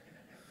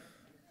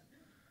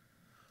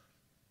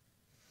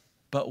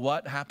 But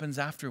what happens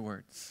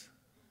afterwards?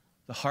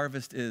 The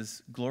harvest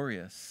is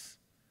glorious.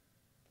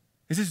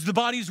 He says the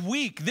body's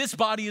weak. This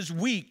body is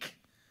weak.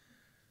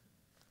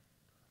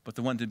 But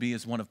the one to be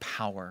is one of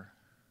power.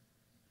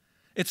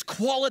 It's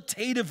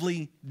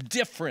qualitatively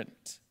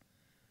different.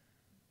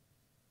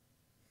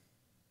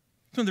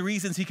 It's one of the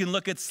reasons he can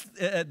look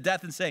at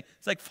death and say,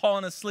 it's like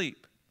falling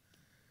asleep.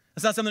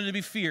 It's not something to be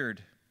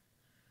feared.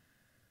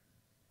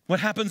 What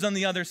happens on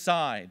the other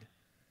side?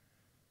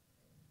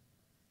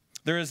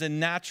 There is a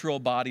natural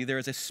body, there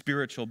is a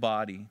spiritual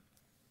body.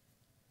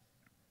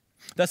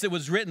 Thus it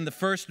was written, the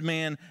first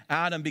man,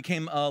 Adam,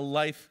 became a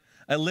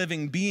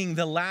living being.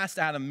 The last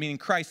Adam, meaning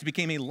Christ,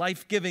 became a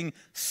life-giving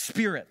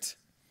spirit.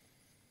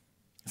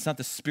 It's not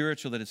the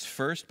spiritual that is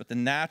first, but the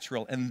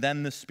natural and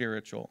then the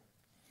spiritual.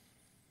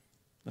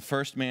 The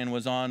first man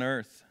was on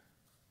earth,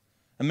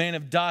 a man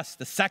of dust.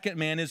 The second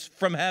man is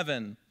from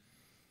heaven.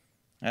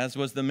 As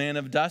was the man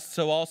of dust,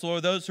 so also are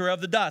those who are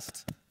of the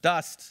dust.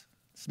 Dust,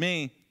 it's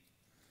me.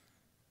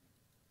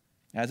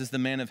 As is the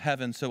man of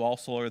heaven, so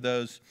also are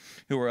those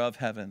who are of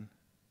heaven.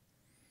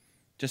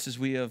 Just as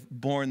we have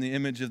borne the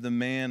image of the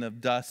man of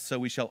dust, so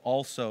we shall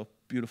also,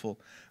 beautiful,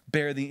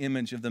 bear the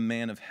image of the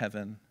man of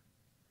heaven.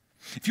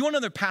 If you want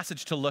another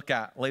passage to look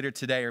at later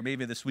today, or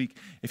maybe this week,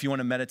 if you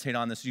want to meditate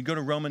on this, you go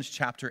to Romans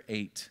chapter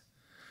 8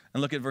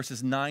 and look at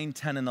verses 9,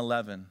 10, and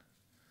 11,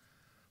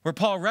 where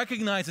Paul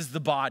recognizes the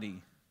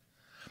body.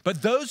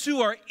 But those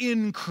who are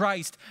in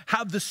Christ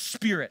have the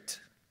Spirit.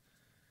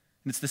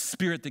 And it's the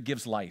Spirit that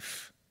gives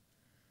life.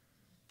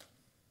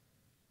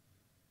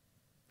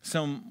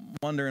 Some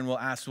wonder and will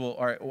ask, well,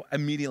 all right,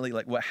 immediately,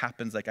 like what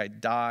happens? Like I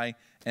die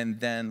and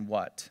then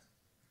what?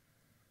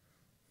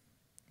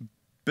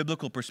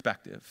 Biblical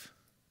perspective.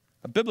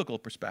 A biblical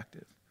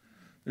perspective.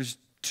 There's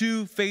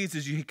two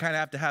phases you kind of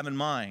have to have in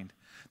mind.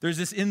 There's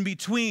this in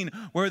between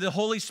where the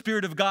Holy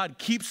Spirit of God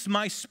keeps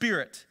my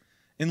spirit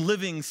in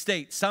living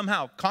state,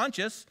 somehow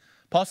conscious.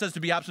 Paul says to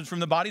be absent from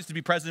the body is to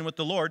be present with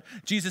the Lord.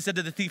 Jesus said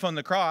to the thief on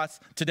the cross,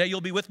 today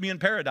you'll be with me in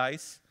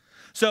paradise.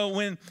 So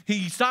when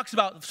he talks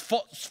about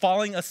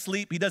falling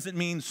asleep, he doesn't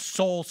mean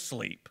soul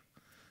sleep,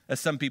 as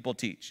some people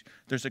teach.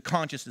 There's a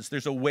consciousness,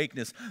 there's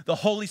awakeness. The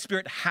Holy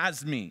Spirit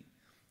has me,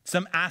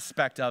 some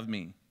aspect of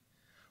me,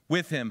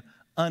 with him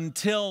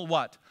until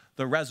what?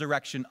 The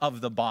resurrection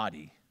of the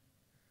body.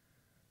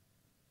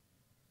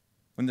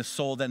 When the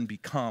soul then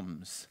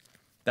becomes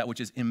that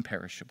which is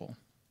imperishable,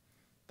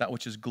 that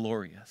which is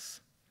glorious.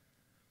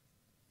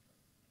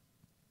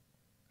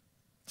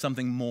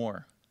 Something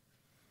more.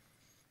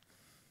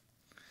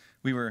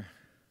 We were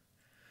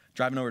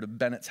driving over to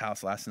Bennett's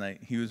house last night.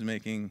 He was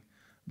making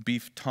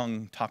beef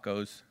tongue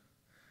tacos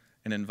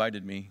and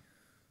invited me.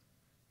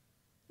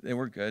 They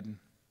were good.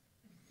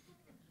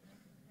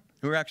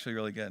 They were actually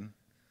really good.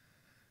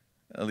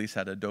 At least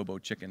had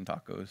adobo chicken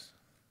tacos.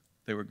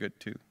 They were good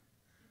too.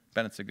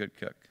 Bennett's a good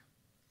cook.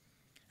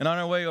 And on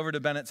our way over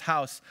to Bennett's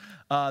house,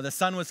 the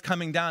sun was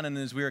coming down, and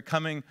as we were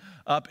coming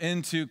up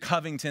into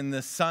Covington,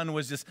 the sun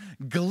was just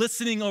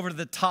glistening over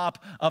the top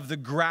of the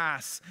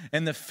grass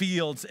and the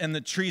fields and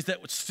the trees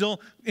that were still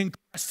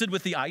encrusted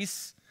with the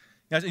ice.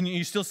 And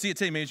you still see it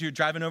today. Maybe you're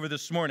driving over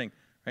this morning,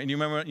 right? And you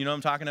know what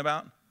I'm talking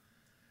about?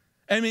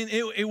 I mean,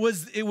 it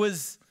was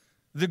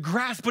the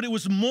grass, but it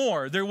was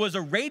more. There was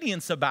a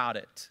radiance about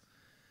it.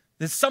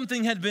 That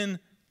something had been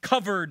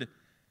covered.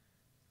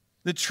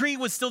 The tree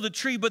was still the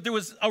tree, but there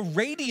was a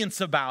radiance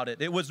about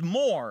it. It was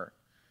more.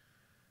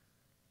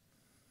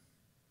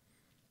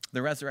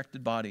 The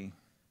resurrected body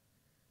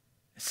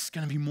is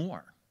going to be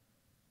more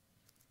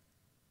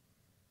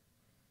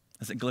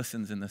as it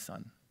glistens in the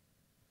sun.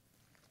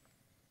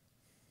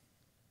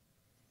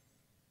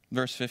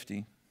 Verse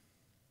 50.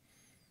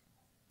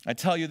 I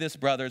tell you this,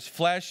 brothers,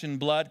 flesh and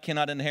blood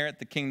cannot inherit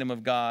the kingdom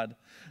of God,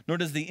 nor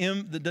does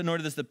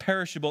the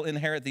perishable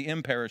inherit the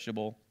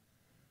imperishable.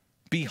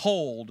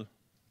 Behold,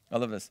 I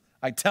love this.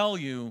 I tell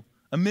you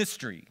a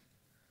mystery.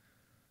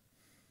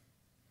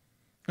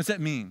 What's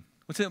that mean?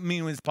 What's that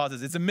mean when he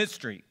pauses? It's a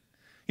mystery.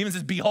 He even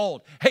says,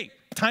 behold. Hey,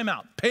 time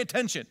out. Pay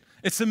attention.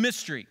 It's a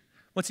mystery.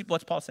 What's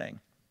Paul saying?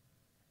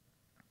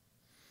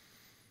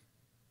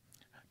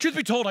 Truth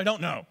be told, I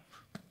don't know.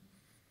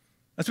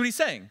 That's what he's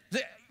saying.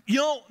 You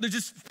know, there's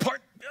just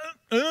part,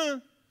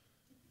 but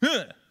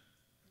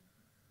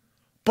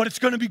it's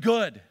going to be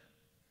good.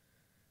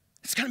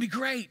 It's going to be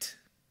great.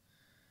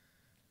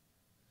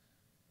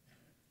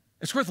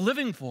 It's worth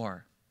living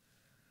for.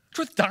 It's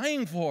worth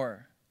dying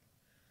for.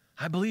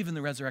 I believe in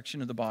the resurrection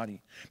of the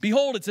body.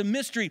 Behold, it's a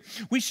mystery.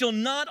 We shall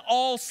not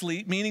all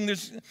sleep, meaning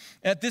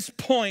at this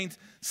point,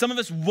 some of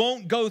us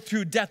won't go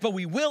through death, but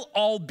we will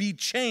all be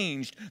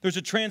changed. There's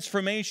a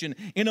transformation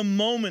in a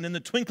moment, in the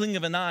twinkling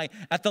of an eye,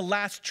 at the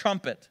last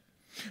trumpet.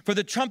 For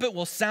the trumpet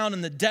will sound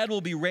and the dead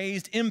will be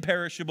raised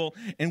imperishable,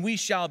 and we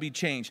shall be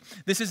changed.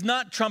 This is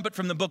not trumpet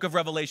from the book of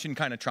Revelation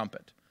kind of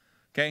trumpet.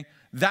 Okay?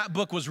 That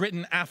book was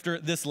written after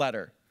this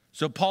letter.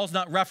 So Paul's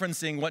not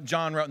referencing what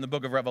John wrote in the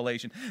book of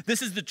Revelation.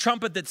 This is the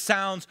trumpet that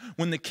sounds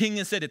when the king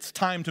has said it's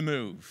time to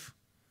move.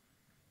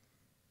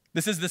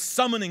 This is the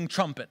summoning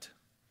trumpet.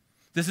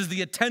 This is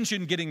the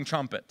attention-getting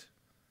trumpet.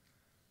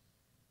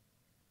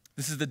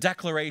 This is the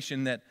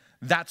declaration that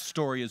that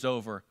story is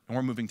over and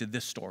we're moving to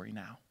this story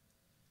now.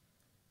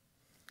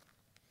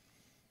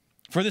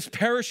 For this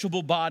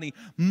perishable body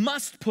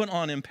must put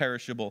on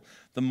imperishable.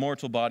 The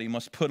mortal body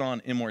must put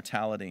on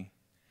immortality.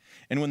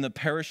 And when the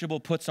perishable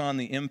puts on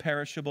the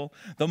imperishable,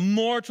 the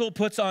mortal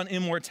puts on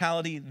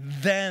immortality,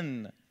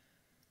 then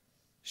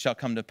shall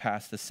come to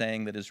pass the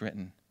saying that is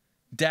written,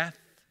 death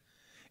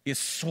is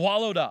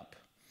swallowed up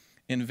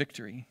in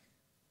victory.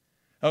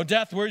 O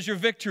death, where's your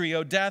victory?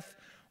 O death,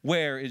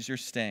 where is your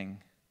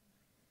sting?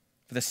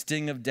 For the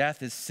sting of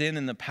death is sin,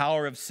 and the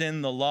power of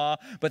sin, the law.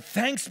 But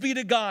thanks be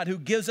to God who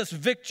gives us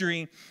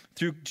victory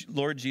through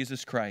Lord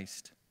Jesus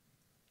Christ.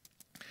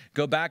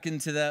 Go back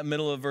into the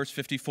middle of verse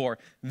 54.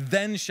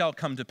 Then shall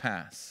come to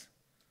pass,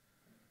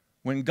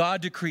 when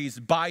God decrees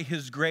by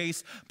his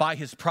grace, by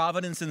his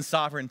providence and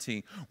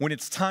sovereignty, when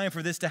it's time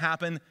for this to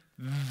happen,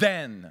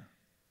 then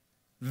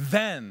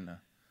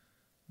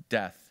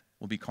death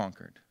will be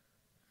conquered.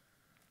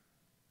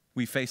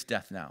 We face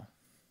death now.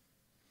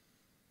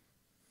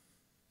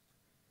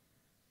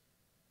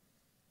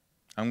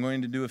 I'm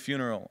going to do a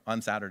funeral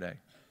on Saturday.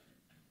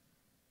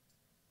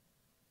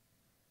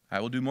 I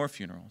will do more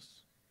funerals.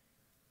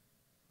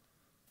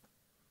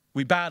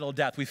 We battle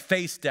death. We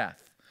face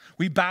death.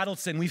 We battle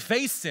sin. We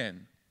face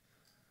sin.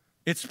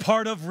 It's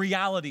part of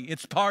reality.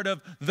 It's part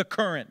of the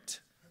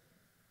current.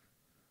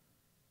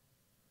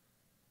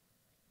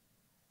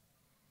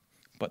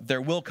 But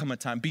there will come a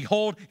time.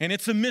 Behold, and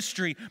it's a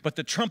mystery, but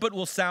the trumpet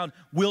will sound,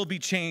 will be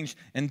changed,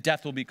 and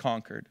death will be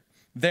conquered.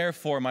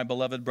 Therefore, my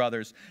beloved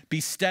brothers,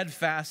 be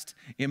steadfast,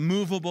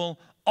 immovable,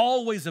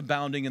 always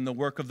abounding in the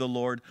work of the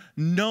Lord,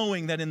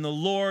 knowing that in the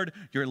Lord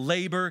your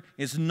labor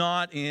is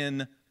not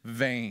in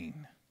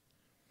vain.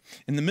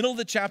 In the middle of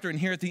the chapter and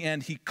here at the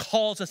end, he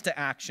calls us to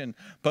action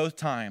both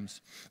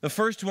times. The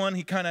first one,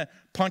 he kind of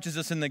punches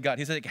us in the gut.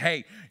 He's like,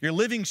 hey, you're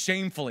living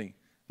shamefully.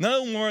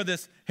 No more of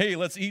this, hey,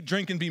 let's eat,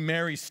 drink, and be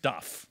merry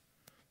stuff.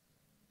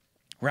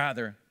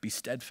 Rather, be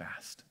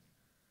steadfast.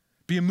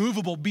 Be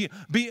immovable, be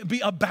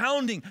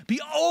abounding,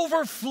 be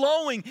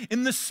overflowing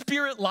in the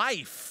spirit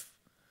life.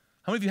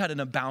 How many of you had an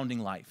abounding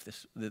life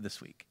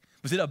this week?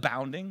 Was it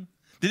abounding?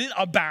 Did it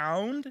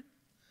abound?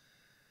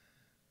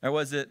 Or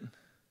was it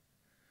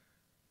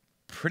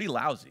pretty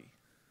lousy?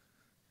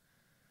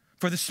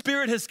 For the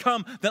Spirit has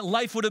come that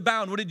life would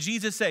abound. What did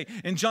Jesus say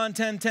in John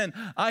 10:10?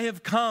 I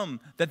have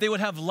come that they would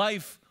have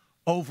life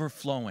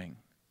overflowing.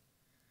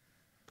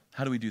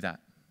 How do we do that?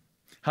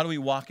 How do we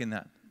walk in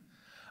that?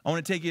 I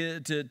want to take you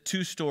to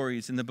two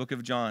stories in the book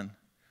of John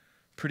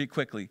pretty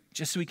quickly,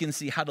 just so we can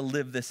see how to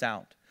live this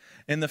out.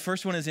 And the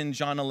first one is in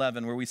John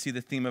 11, where we see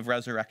the theme of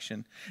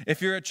resurrection.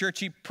 If you're a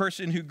churchy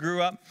person who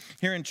grew up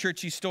hearing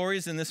churchy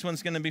stories, then this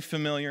one's going to be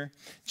familiar.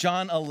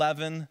 John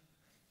 11,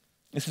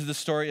 this is the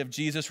story of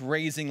Jesus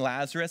raising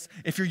Lazarus.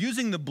 If you're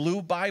using the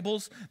blue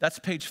Bibles, that's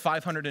page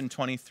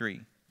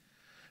 523.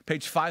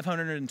 Page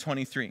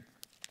 523.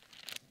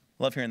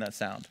 Love hearing that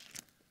sound.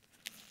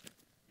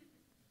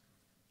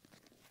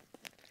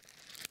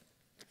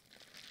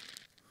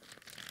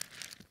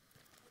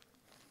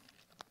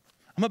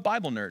 I'm a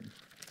Bible nerd.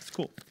 It's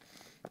cool.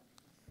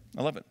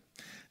 I love it.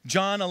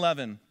 John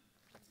 11.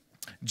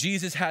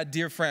 Jesus had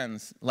dear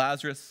friends,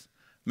 Lazarus,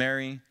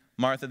 Mary,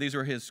 Martha. These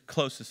were his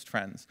closest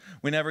friends.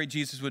 Whenever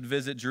Jesus would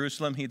visit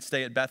Jerusalem, he'd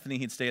stay at Bethany.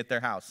 He'd stay at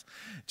their house.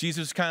 Jesus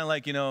was kind of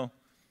like,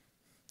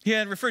 he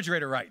had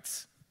refrigerator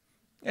rights.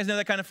 You guys know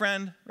that kind of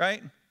friend,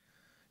 right?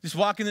 Just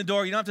walk in the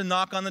door. You don't have to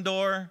knock on the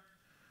door.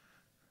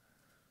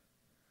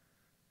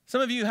 Some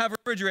of you have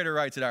refrigerator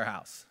rights at our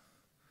house.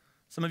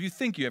 Some of you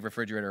think you have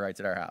refrigerator rights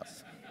at our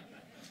house.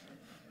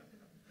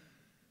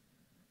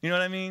 You know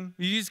what I mean?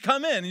 You just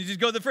come in, you just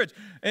go to the fridge,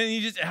 and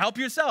you just help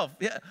yourself.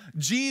 Yeah.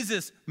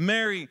 Jesus,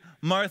 Mary,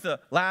 Martha,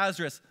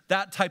 Lazarus,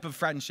 that type of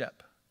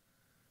friendship.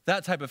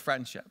 That type of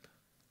friendship.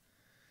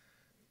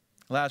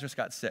 Lazarus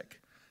got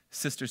sick.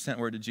 Sister sent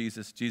word to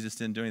Jesus. Jesus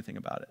didn't do anything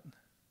about it.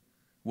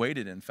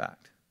 Waited, in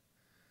fact,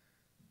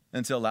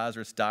 until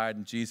Lazarus died,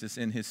 and Jesus,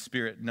 in his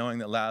spirit, knowing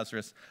that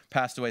Lazarus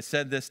passed away,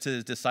 said this to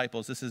his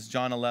disciples. This is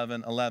John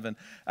 11:11.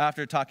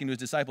 After talking to his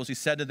disciples, he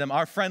said to them,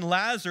 our friend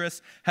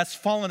Lazarus has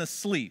fallen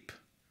asleep.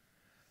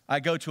 I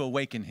go to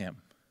awaken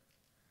him.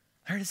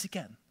 There it is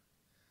again.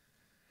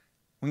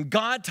 When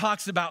God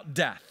talks about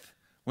death,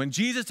 when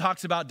Jesus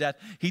talks about death,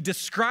 he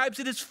describes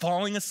it as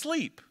falling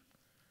asleep.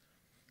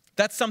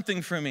 That's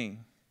something for me.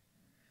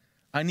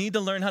 I need to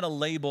learn how to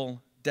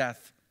label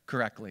death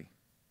correctly.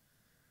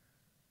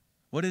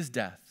 What is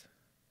death?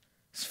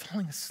 It's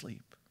falling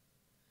asleep.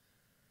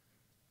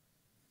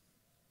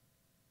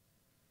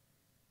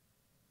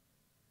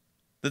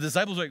 The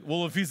disciples are like,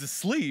 well, if he's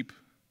asleep,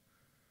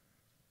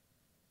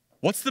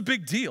 what's the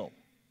big deal?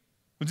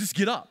 Well, just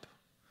get up.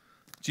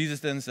 Jesus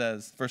then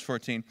says, verse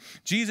 14,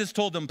 Jesus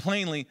told them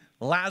plainly,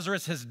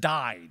 Lazarus has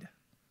died.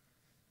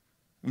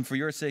 And for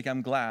your sake,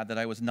 I'm glad that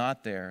I was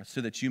not there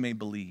so that you may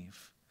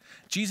believe.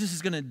 Jesus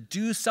is going to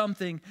do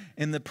something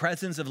in the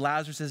presence of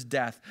Lazarus'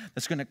 death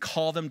that's going to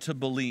call them to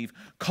believe.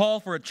 Call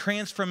for a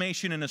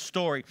transformation in a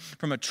story,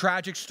 from a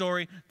tragic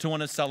story to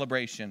one of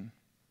celebration.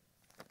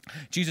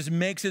 Jesus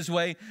makes his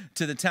way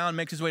to the town,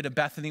 makes his way to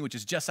Bethany, which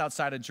is just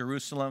outside of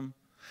Jerusalem.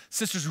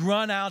 Sisters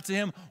run out to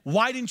him.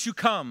 Why didn't you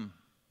come?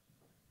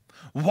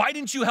 Why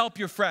didn't you help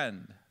your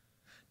friend? Do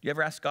you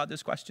ever ask God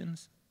those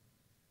questions?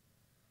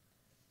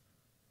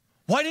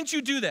 Why didn't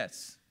you do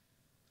this?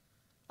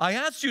 I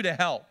asked you to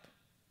help.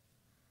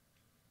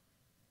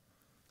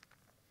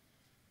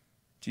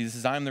 Jesus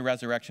says, I am the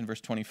resurrection, verse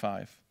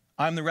 25.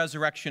 I'm the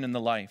resurrection and the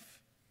life.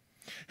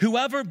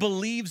 Whoever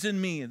believes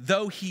in me,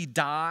 though he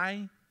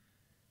die,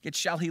 yet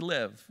shall he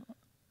live.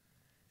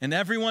 And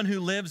everyone who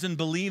lives and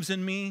believes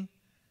in me,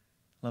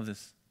 love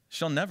this,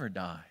 shall never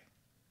die.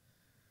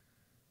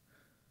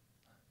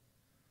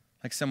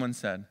 Like someone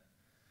said,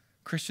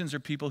 Christians are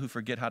people who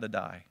forget how to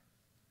die.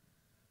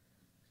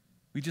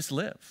 We just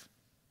live.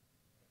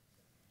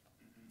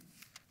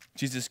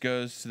 Jesus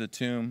goes to the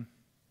tomb.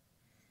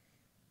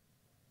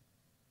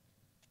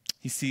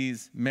 He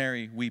sees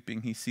Mary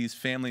weeping. He sees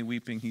family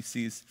weeping. He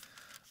sees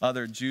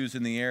other Jews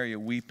in the area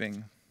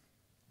weeping.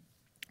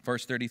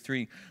 Verse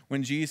 33,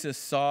 when Jesus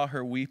saw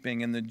her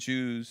weeping and the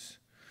Jews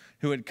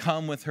who had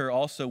come with her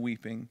also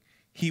weeping,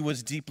 he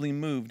was deeply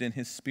moved in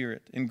his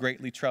spirit and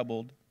greatly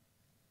troubled.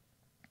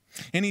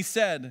 And he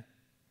said,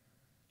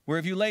 where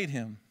have you laid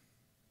him?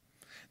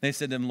 They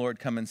said to him, Lord,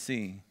 come and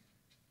see.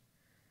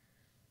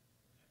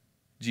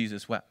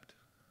 Jesus wept.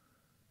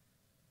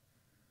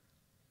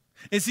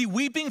 Is he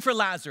weeping for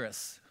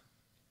Lazarus?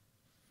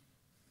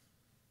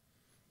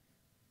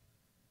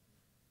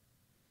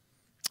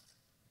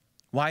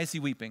 Why is he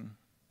weeping?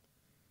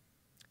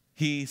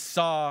 He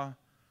saw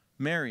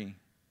Mary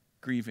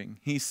grieving.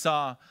 He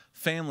saw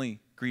family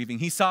grieving.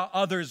 He saw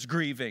others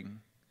grieving.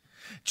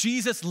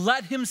 Jesus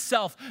let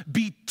himself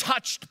be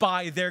touched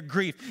by their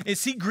grief.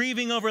 Is he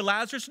grieving over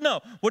Lazarus? No.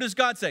 What does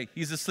God say?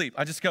 He's asleep.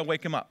 I just got to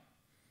wake him up.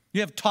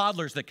 You have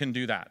toddlers that can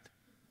do that,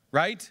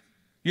 right?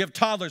 You have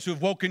toddlers who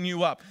have woken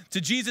you up.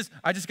 To Jesus,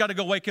 I just got to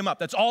go wake him up.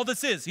 That's all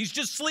this is. He's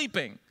just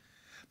sleeping.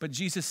 But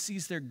Jesus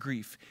sees their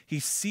grief. He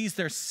sees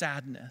their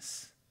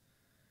sadness.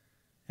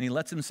 And he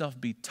lets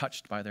himself be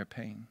touched by their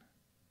pain.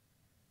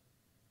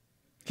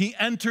 He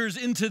enters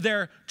into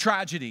their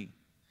tragedy.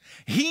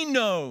 He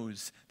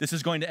knows this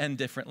is going to end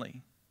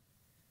differently.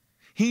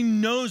 He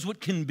knows what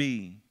can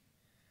be.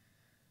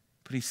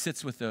 But he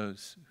sits with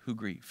those who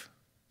grieve.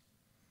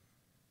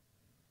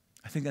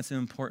 I think that's an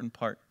important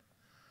part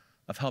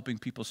of helping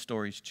people's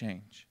stories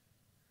change.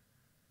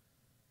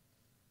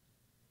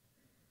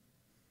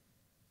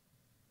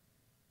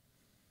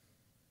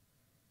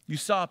 You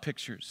saw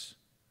pictures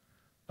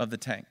of the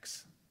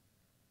tanks,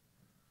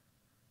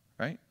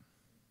 right?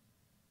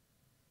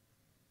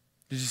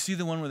 Did you see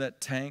the one where that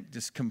tank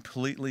just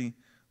completely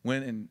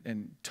went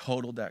and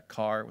totaled that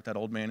car with that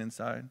old man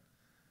inside?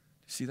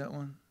 Did you see that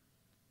one?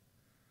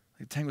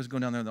 The tank was going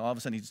down there, and all of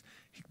a sudden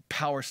he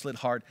power slid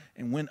hard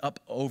and went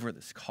up over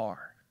this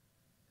car.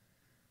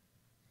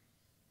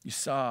 You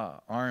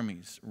saw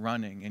armies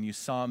running, and you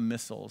saw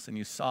missiles, and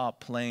you saw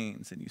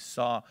planes, and you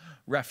saw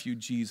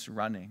refugees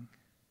running.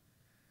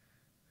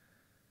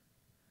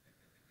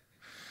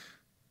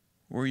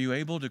 Were you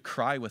able to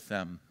cry with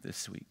them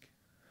this week?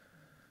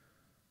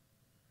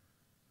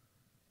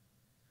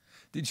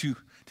 Did you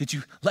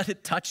let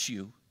it touch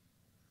you?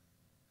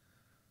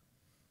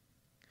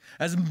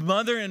 As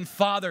mother and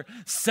father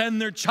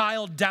send their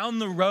child down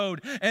the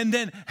road and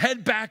then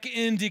head back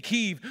into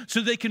Kyiv so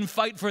they can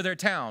fight for their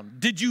town,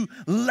 did you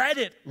let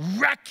it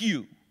wreck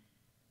you?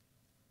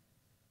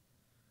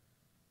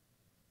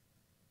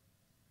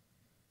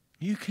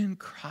 You can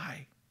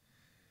cry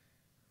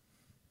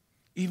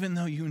even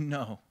though you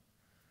know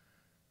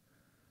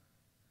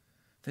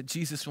that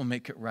Jesus will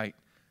make it right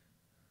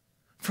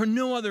for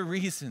no other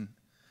reason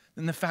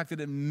than the fact that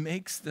it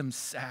makes them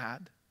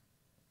sad.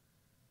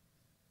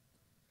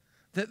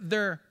 That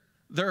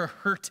they're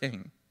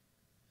hurting.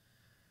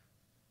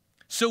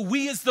 So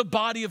we as the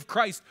body of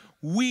Christ,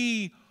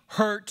 we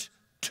hurt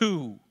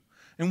too.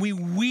 And we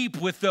weep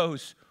with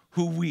those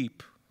who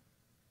weep.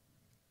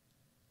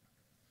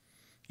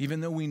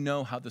 Even though we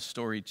know how the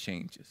story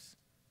changes.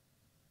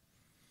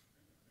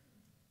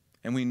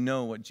 And we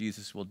know what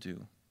Jesus will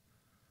do.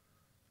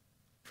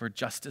 For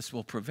justice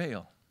will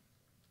prevail.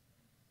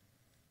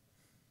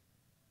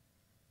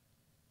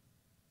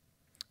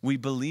 We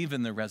believe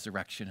in the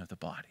resurrection of the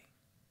body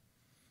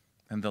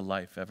and the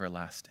life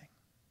everlasting.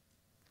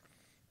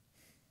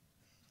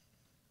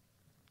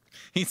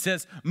 He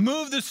says,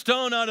 move the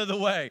stone out of the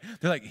way.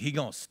 They're like, he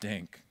gonna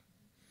stink.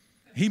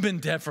 He been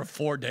dead for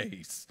 4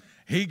 days.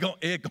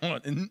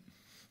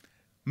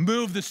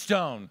 Move the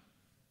stone.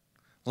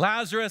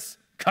 Lazarus,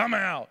 come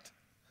out.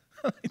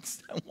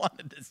 I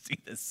wanted to see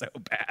this so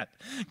bad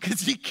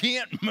because he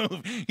can't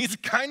move. He's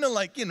kind of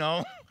like,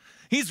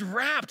 he's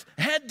wrapped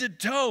head to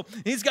toe.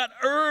 He's got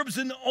herbs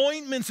and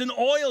ointments and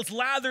oils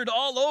lathered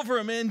all over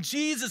him. And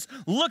Jesus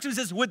looks and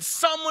says, would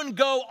someone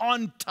go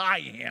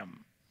untie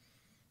him?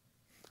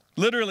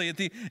 Literally at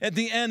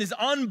the end is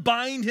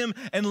unbind him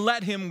and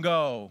let him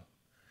go.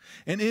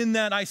 And in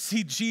that I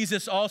see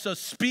Jesus also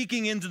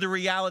speaking into the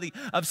reality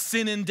of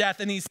sin and death.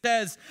 And he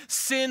says,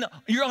 sin,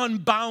 you're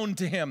unbound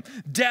to him.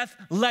 Death,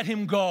 let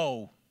him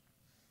go.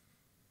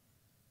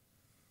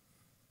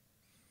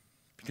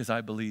 Because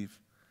I believe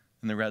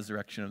in the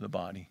resurrection of the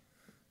body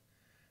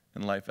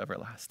and life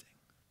everlasting.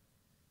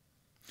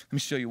 Let me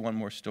show you one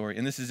more story.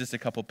 And this is just a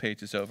couple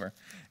pages over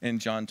in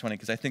John 20,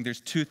 because I think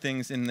there's two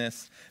things in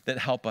this that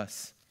help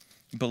us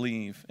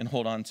believe and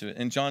hold on to it.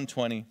 In John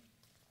 20,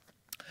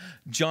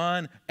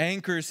 John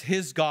anchors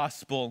his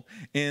gospel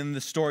in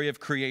the story of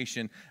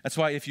creation. That's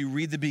why if you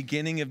read the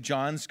beginning of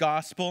John's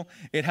gospel,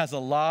 it has a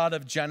lot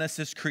of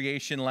Genesis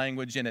creation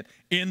language in it.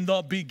 In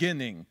the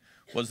beginning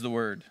was the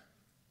word.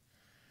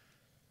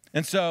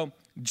 And so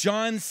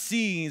John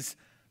sees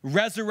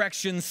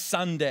Resurrection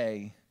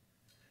Sunday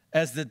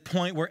as the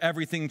point where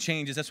everything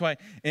changes. That's why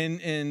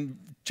in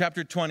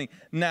chapter 20,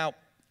 now,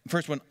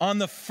 first one, on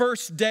the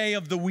first day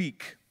of the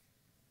week.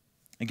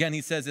 Again,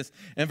 he says this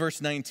in verse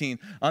 19.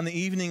 On the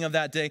evening of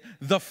that day,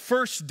 the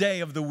first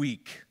day of the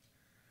week,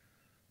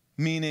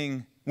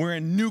 meaning we're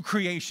in new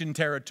creation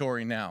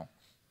territory now.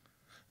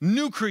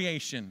 New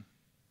creation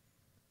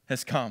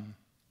has come.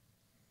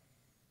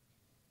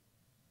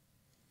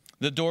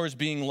 The doors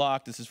being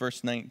locked, this is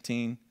verse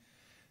 19,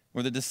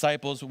 where the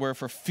disciples were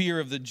for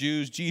fear of the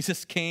Jews.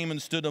 Jesus came and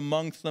stood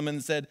amongst them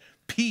and said,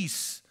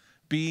 "Peace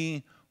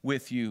be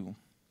with you."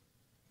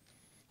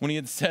 When he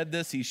had said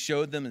this, he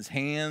showed them his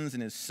hands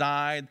and his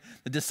side.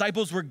 The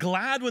disciples were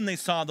glad when they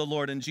saw the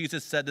Lord, and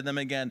Jesus said to them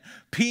again,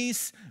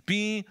 "Peace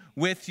be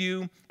with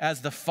you.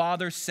 As the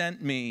Father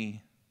sent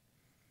me,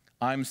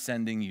 I'm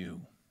sending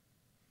you."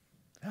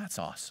 That's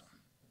awesome.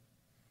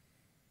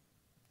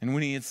 And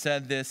when he had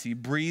said this, he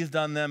breathed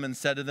on them and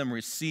said to them,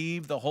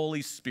 "Receive the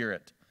Holy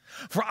Spirit.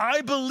 For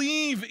I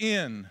believe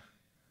in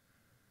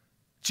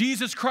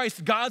Jesus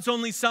Christ, God's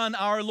only Son,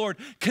 our Lord,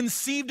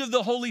 conceived of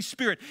the Holy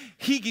Spirit.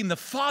 The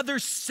Father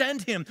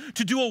sent him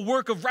to do a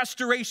work of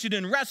restoration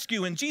and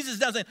rescue. And Jesus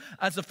doesn't,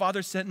 as the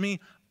Father sent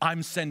me,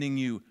 I'm sending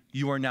you.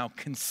 You are now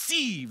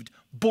conceived,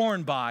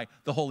 born by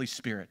the Holy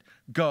Spirit.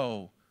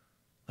 Go,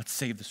 let's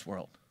save this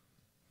world."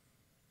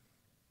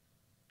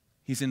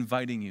 He's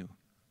inviting you.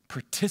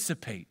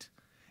 Participate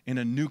in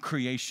a new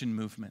creation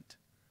movement.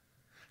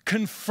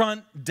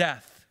 Confront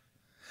death.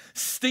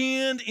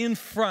 Stand in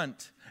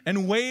front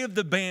and wave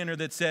the banner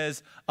that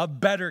says, "A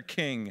better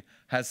king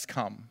has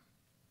come."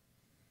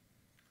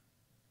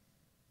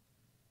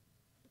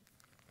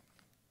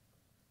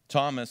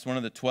 Thomas, one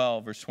of the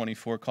 12, verse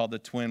 24, called the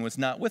twin, was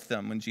not with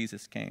them when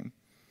Jesus came.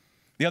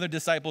 The other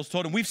disciples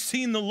told him, "We've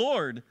seen the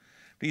Lord."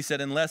 But he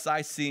said, "Unless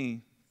I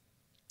see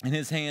in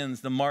his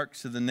hands the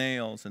marks of the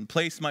nails, and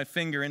place my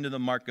finger into the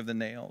mark of the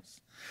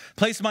nails,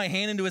 place my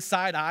hand into his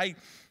side,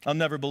 I'll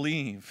never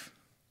believe."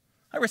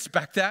 I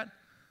respect that.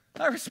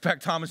 I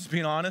respect Thomas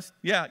being honest.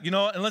 Yeah,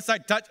 unless I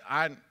touch,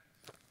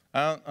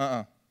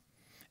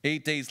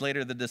 8 days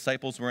later, the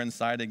disciples were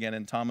inside again,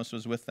 and Thomas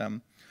was with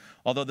them,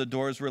 although the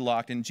doors were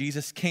locked. And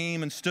Jesus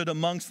came and stood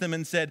amongst them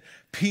and said,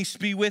 "Peace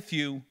be with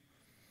you."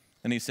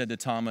 And he said to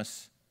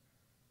Thomas,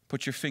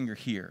 "Put your finger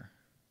here.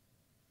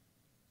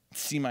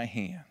 See my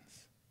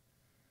hands.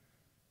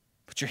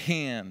 Put your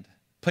hand,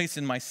 place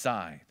in my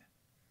side.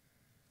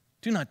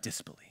 Do not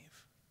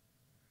disbelieve,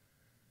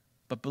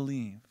 but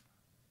believe."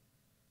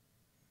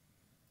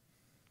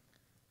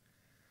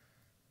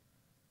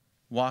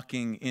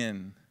 Walking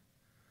in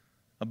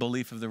a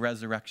belief of the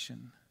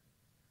resurrection.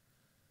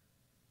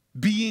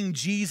 Being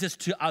Jesus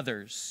to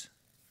others,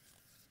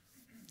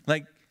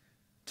 like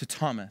to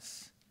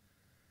Thomas,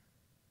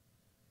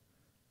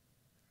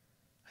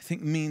 I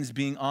think means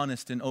being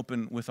honest and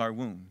open with our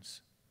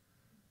wounds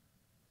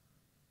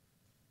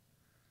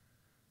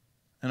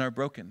and our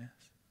brokenness.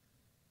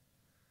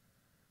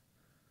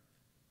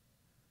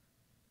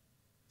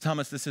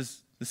 Thomas, this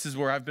is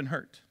where I've been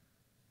hurt.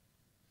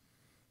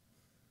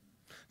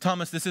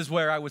 Thomas, this is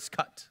where I was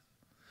cut.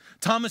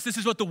 Thomas, this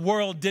is what the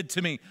world did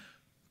to me.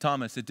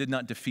 Thomas, it did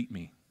not defeat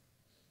me.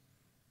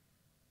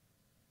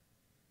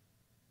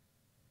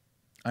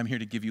 I'm here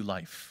to give you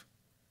life.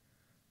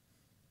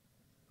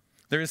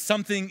 There is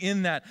something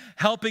in that,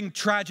 helping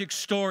tragic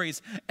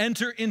stories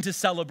enter into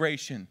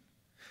celebration,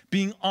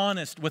 being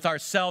honest with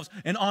ourselves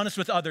and honest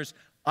with others.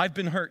 I've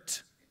been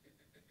hurt.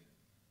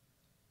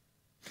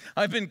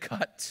 I've been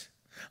cut.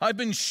 I've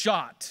been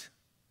shot.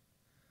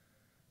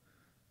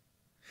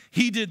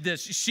 He did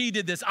this, she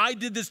did this, I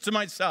did this to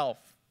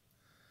myself.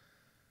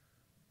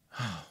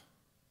 Oh,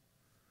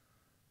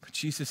 but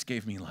Jesus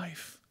gave me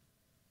life.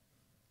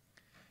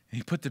 And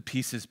he put the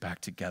pieces back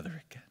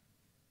together again.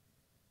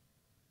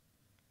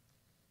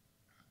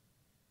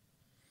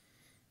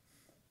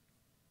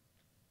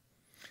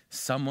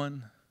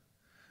 Someone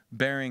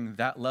bearing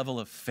that level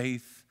of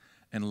faith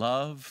and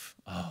love,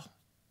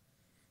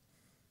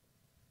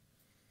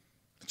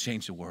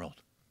 change the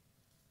world.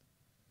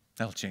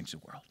 That'll change the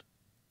world.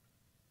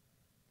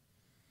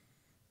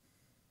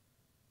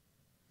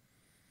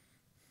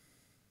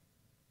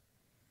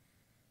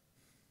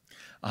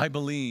 I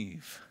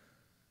believe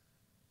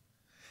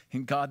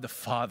in God the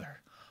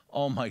Father,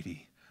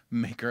 Almighty,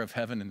 maker of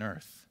heaven and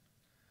earth.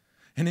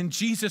 And in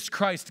Jesus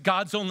Christ,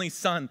 God's only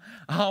Son,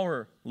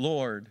 our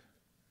Lord,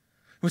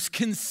 was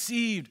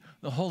conceived,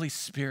 the Holy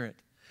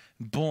Spirit,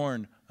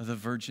 born of the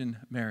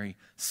Virgin Mary,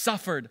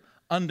 suffered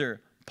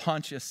under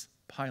Pontius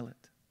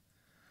Pilate,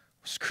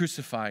 was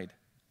crucified,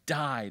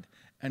 died,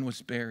 and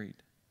was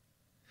buried.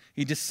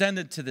 He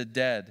descended to the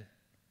dead.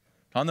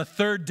 On the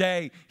third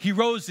day, he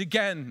rose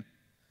again.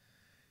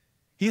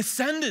 He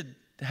ascended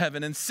to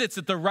heaven and sits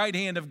at the right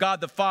hand of God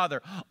the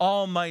Father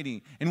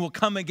Almighty and will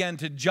come again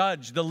to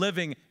judge the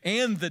living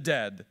and the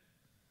dead.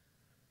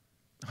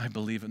 I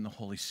believe in the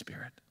Holy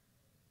Spirit,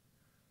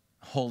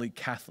 the Holy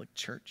Catholic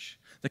Church,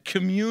 the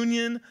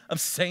communion of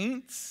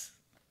saints,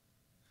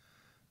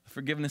 the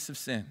forgiveness of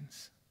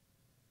sins,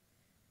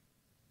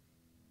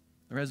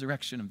 the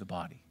resurrection of the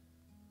body,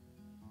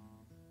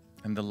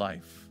 and the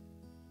life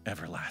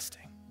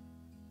everlasting.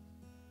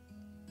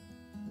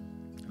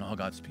 And all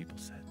God's people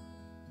said,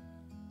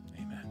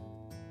 amen.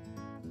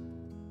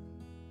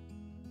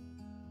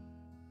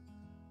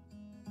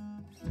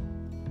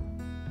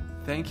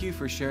 Thank you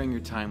for sharing your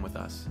time with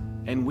us,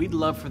 and we'd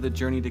love for the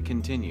journey to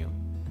continue.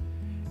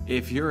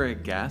 If you're a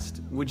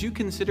guest, would you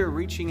consider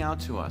reaching out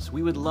to us?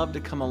 We would love to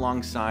come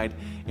alongside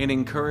and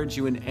encourage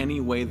you in any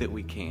way that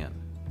we can.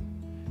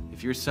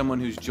 If you're someone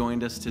who's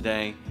joined us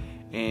today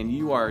and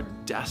you are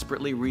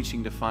desperately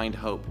reaching to find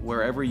hope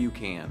wherever you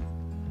can,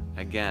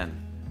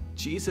 again,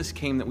 Jesus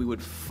came that we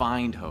would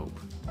find hope.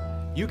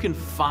 You can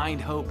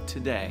find hope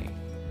today.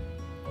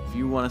 If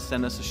you want to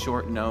send us a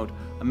short note,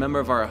 a member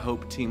of our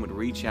Hope team would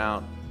reach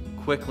out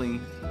quickly,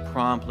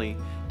 promptly,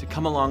 to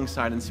come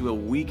alongside and see what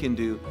we can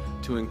do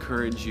to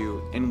encourage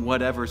you in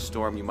whatever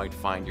storm you might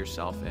find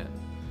yourself in.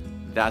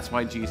 That's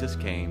why Jesus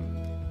came.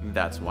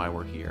 That's why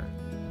we're here.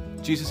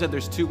 Jesus said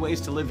there's two ways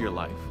to live your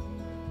life.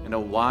 And a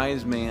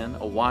wise man,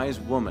 a wise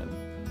woman,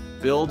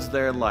 builds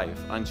their life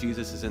on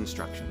Jesus'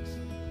 instructions.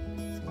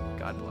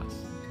 God bless.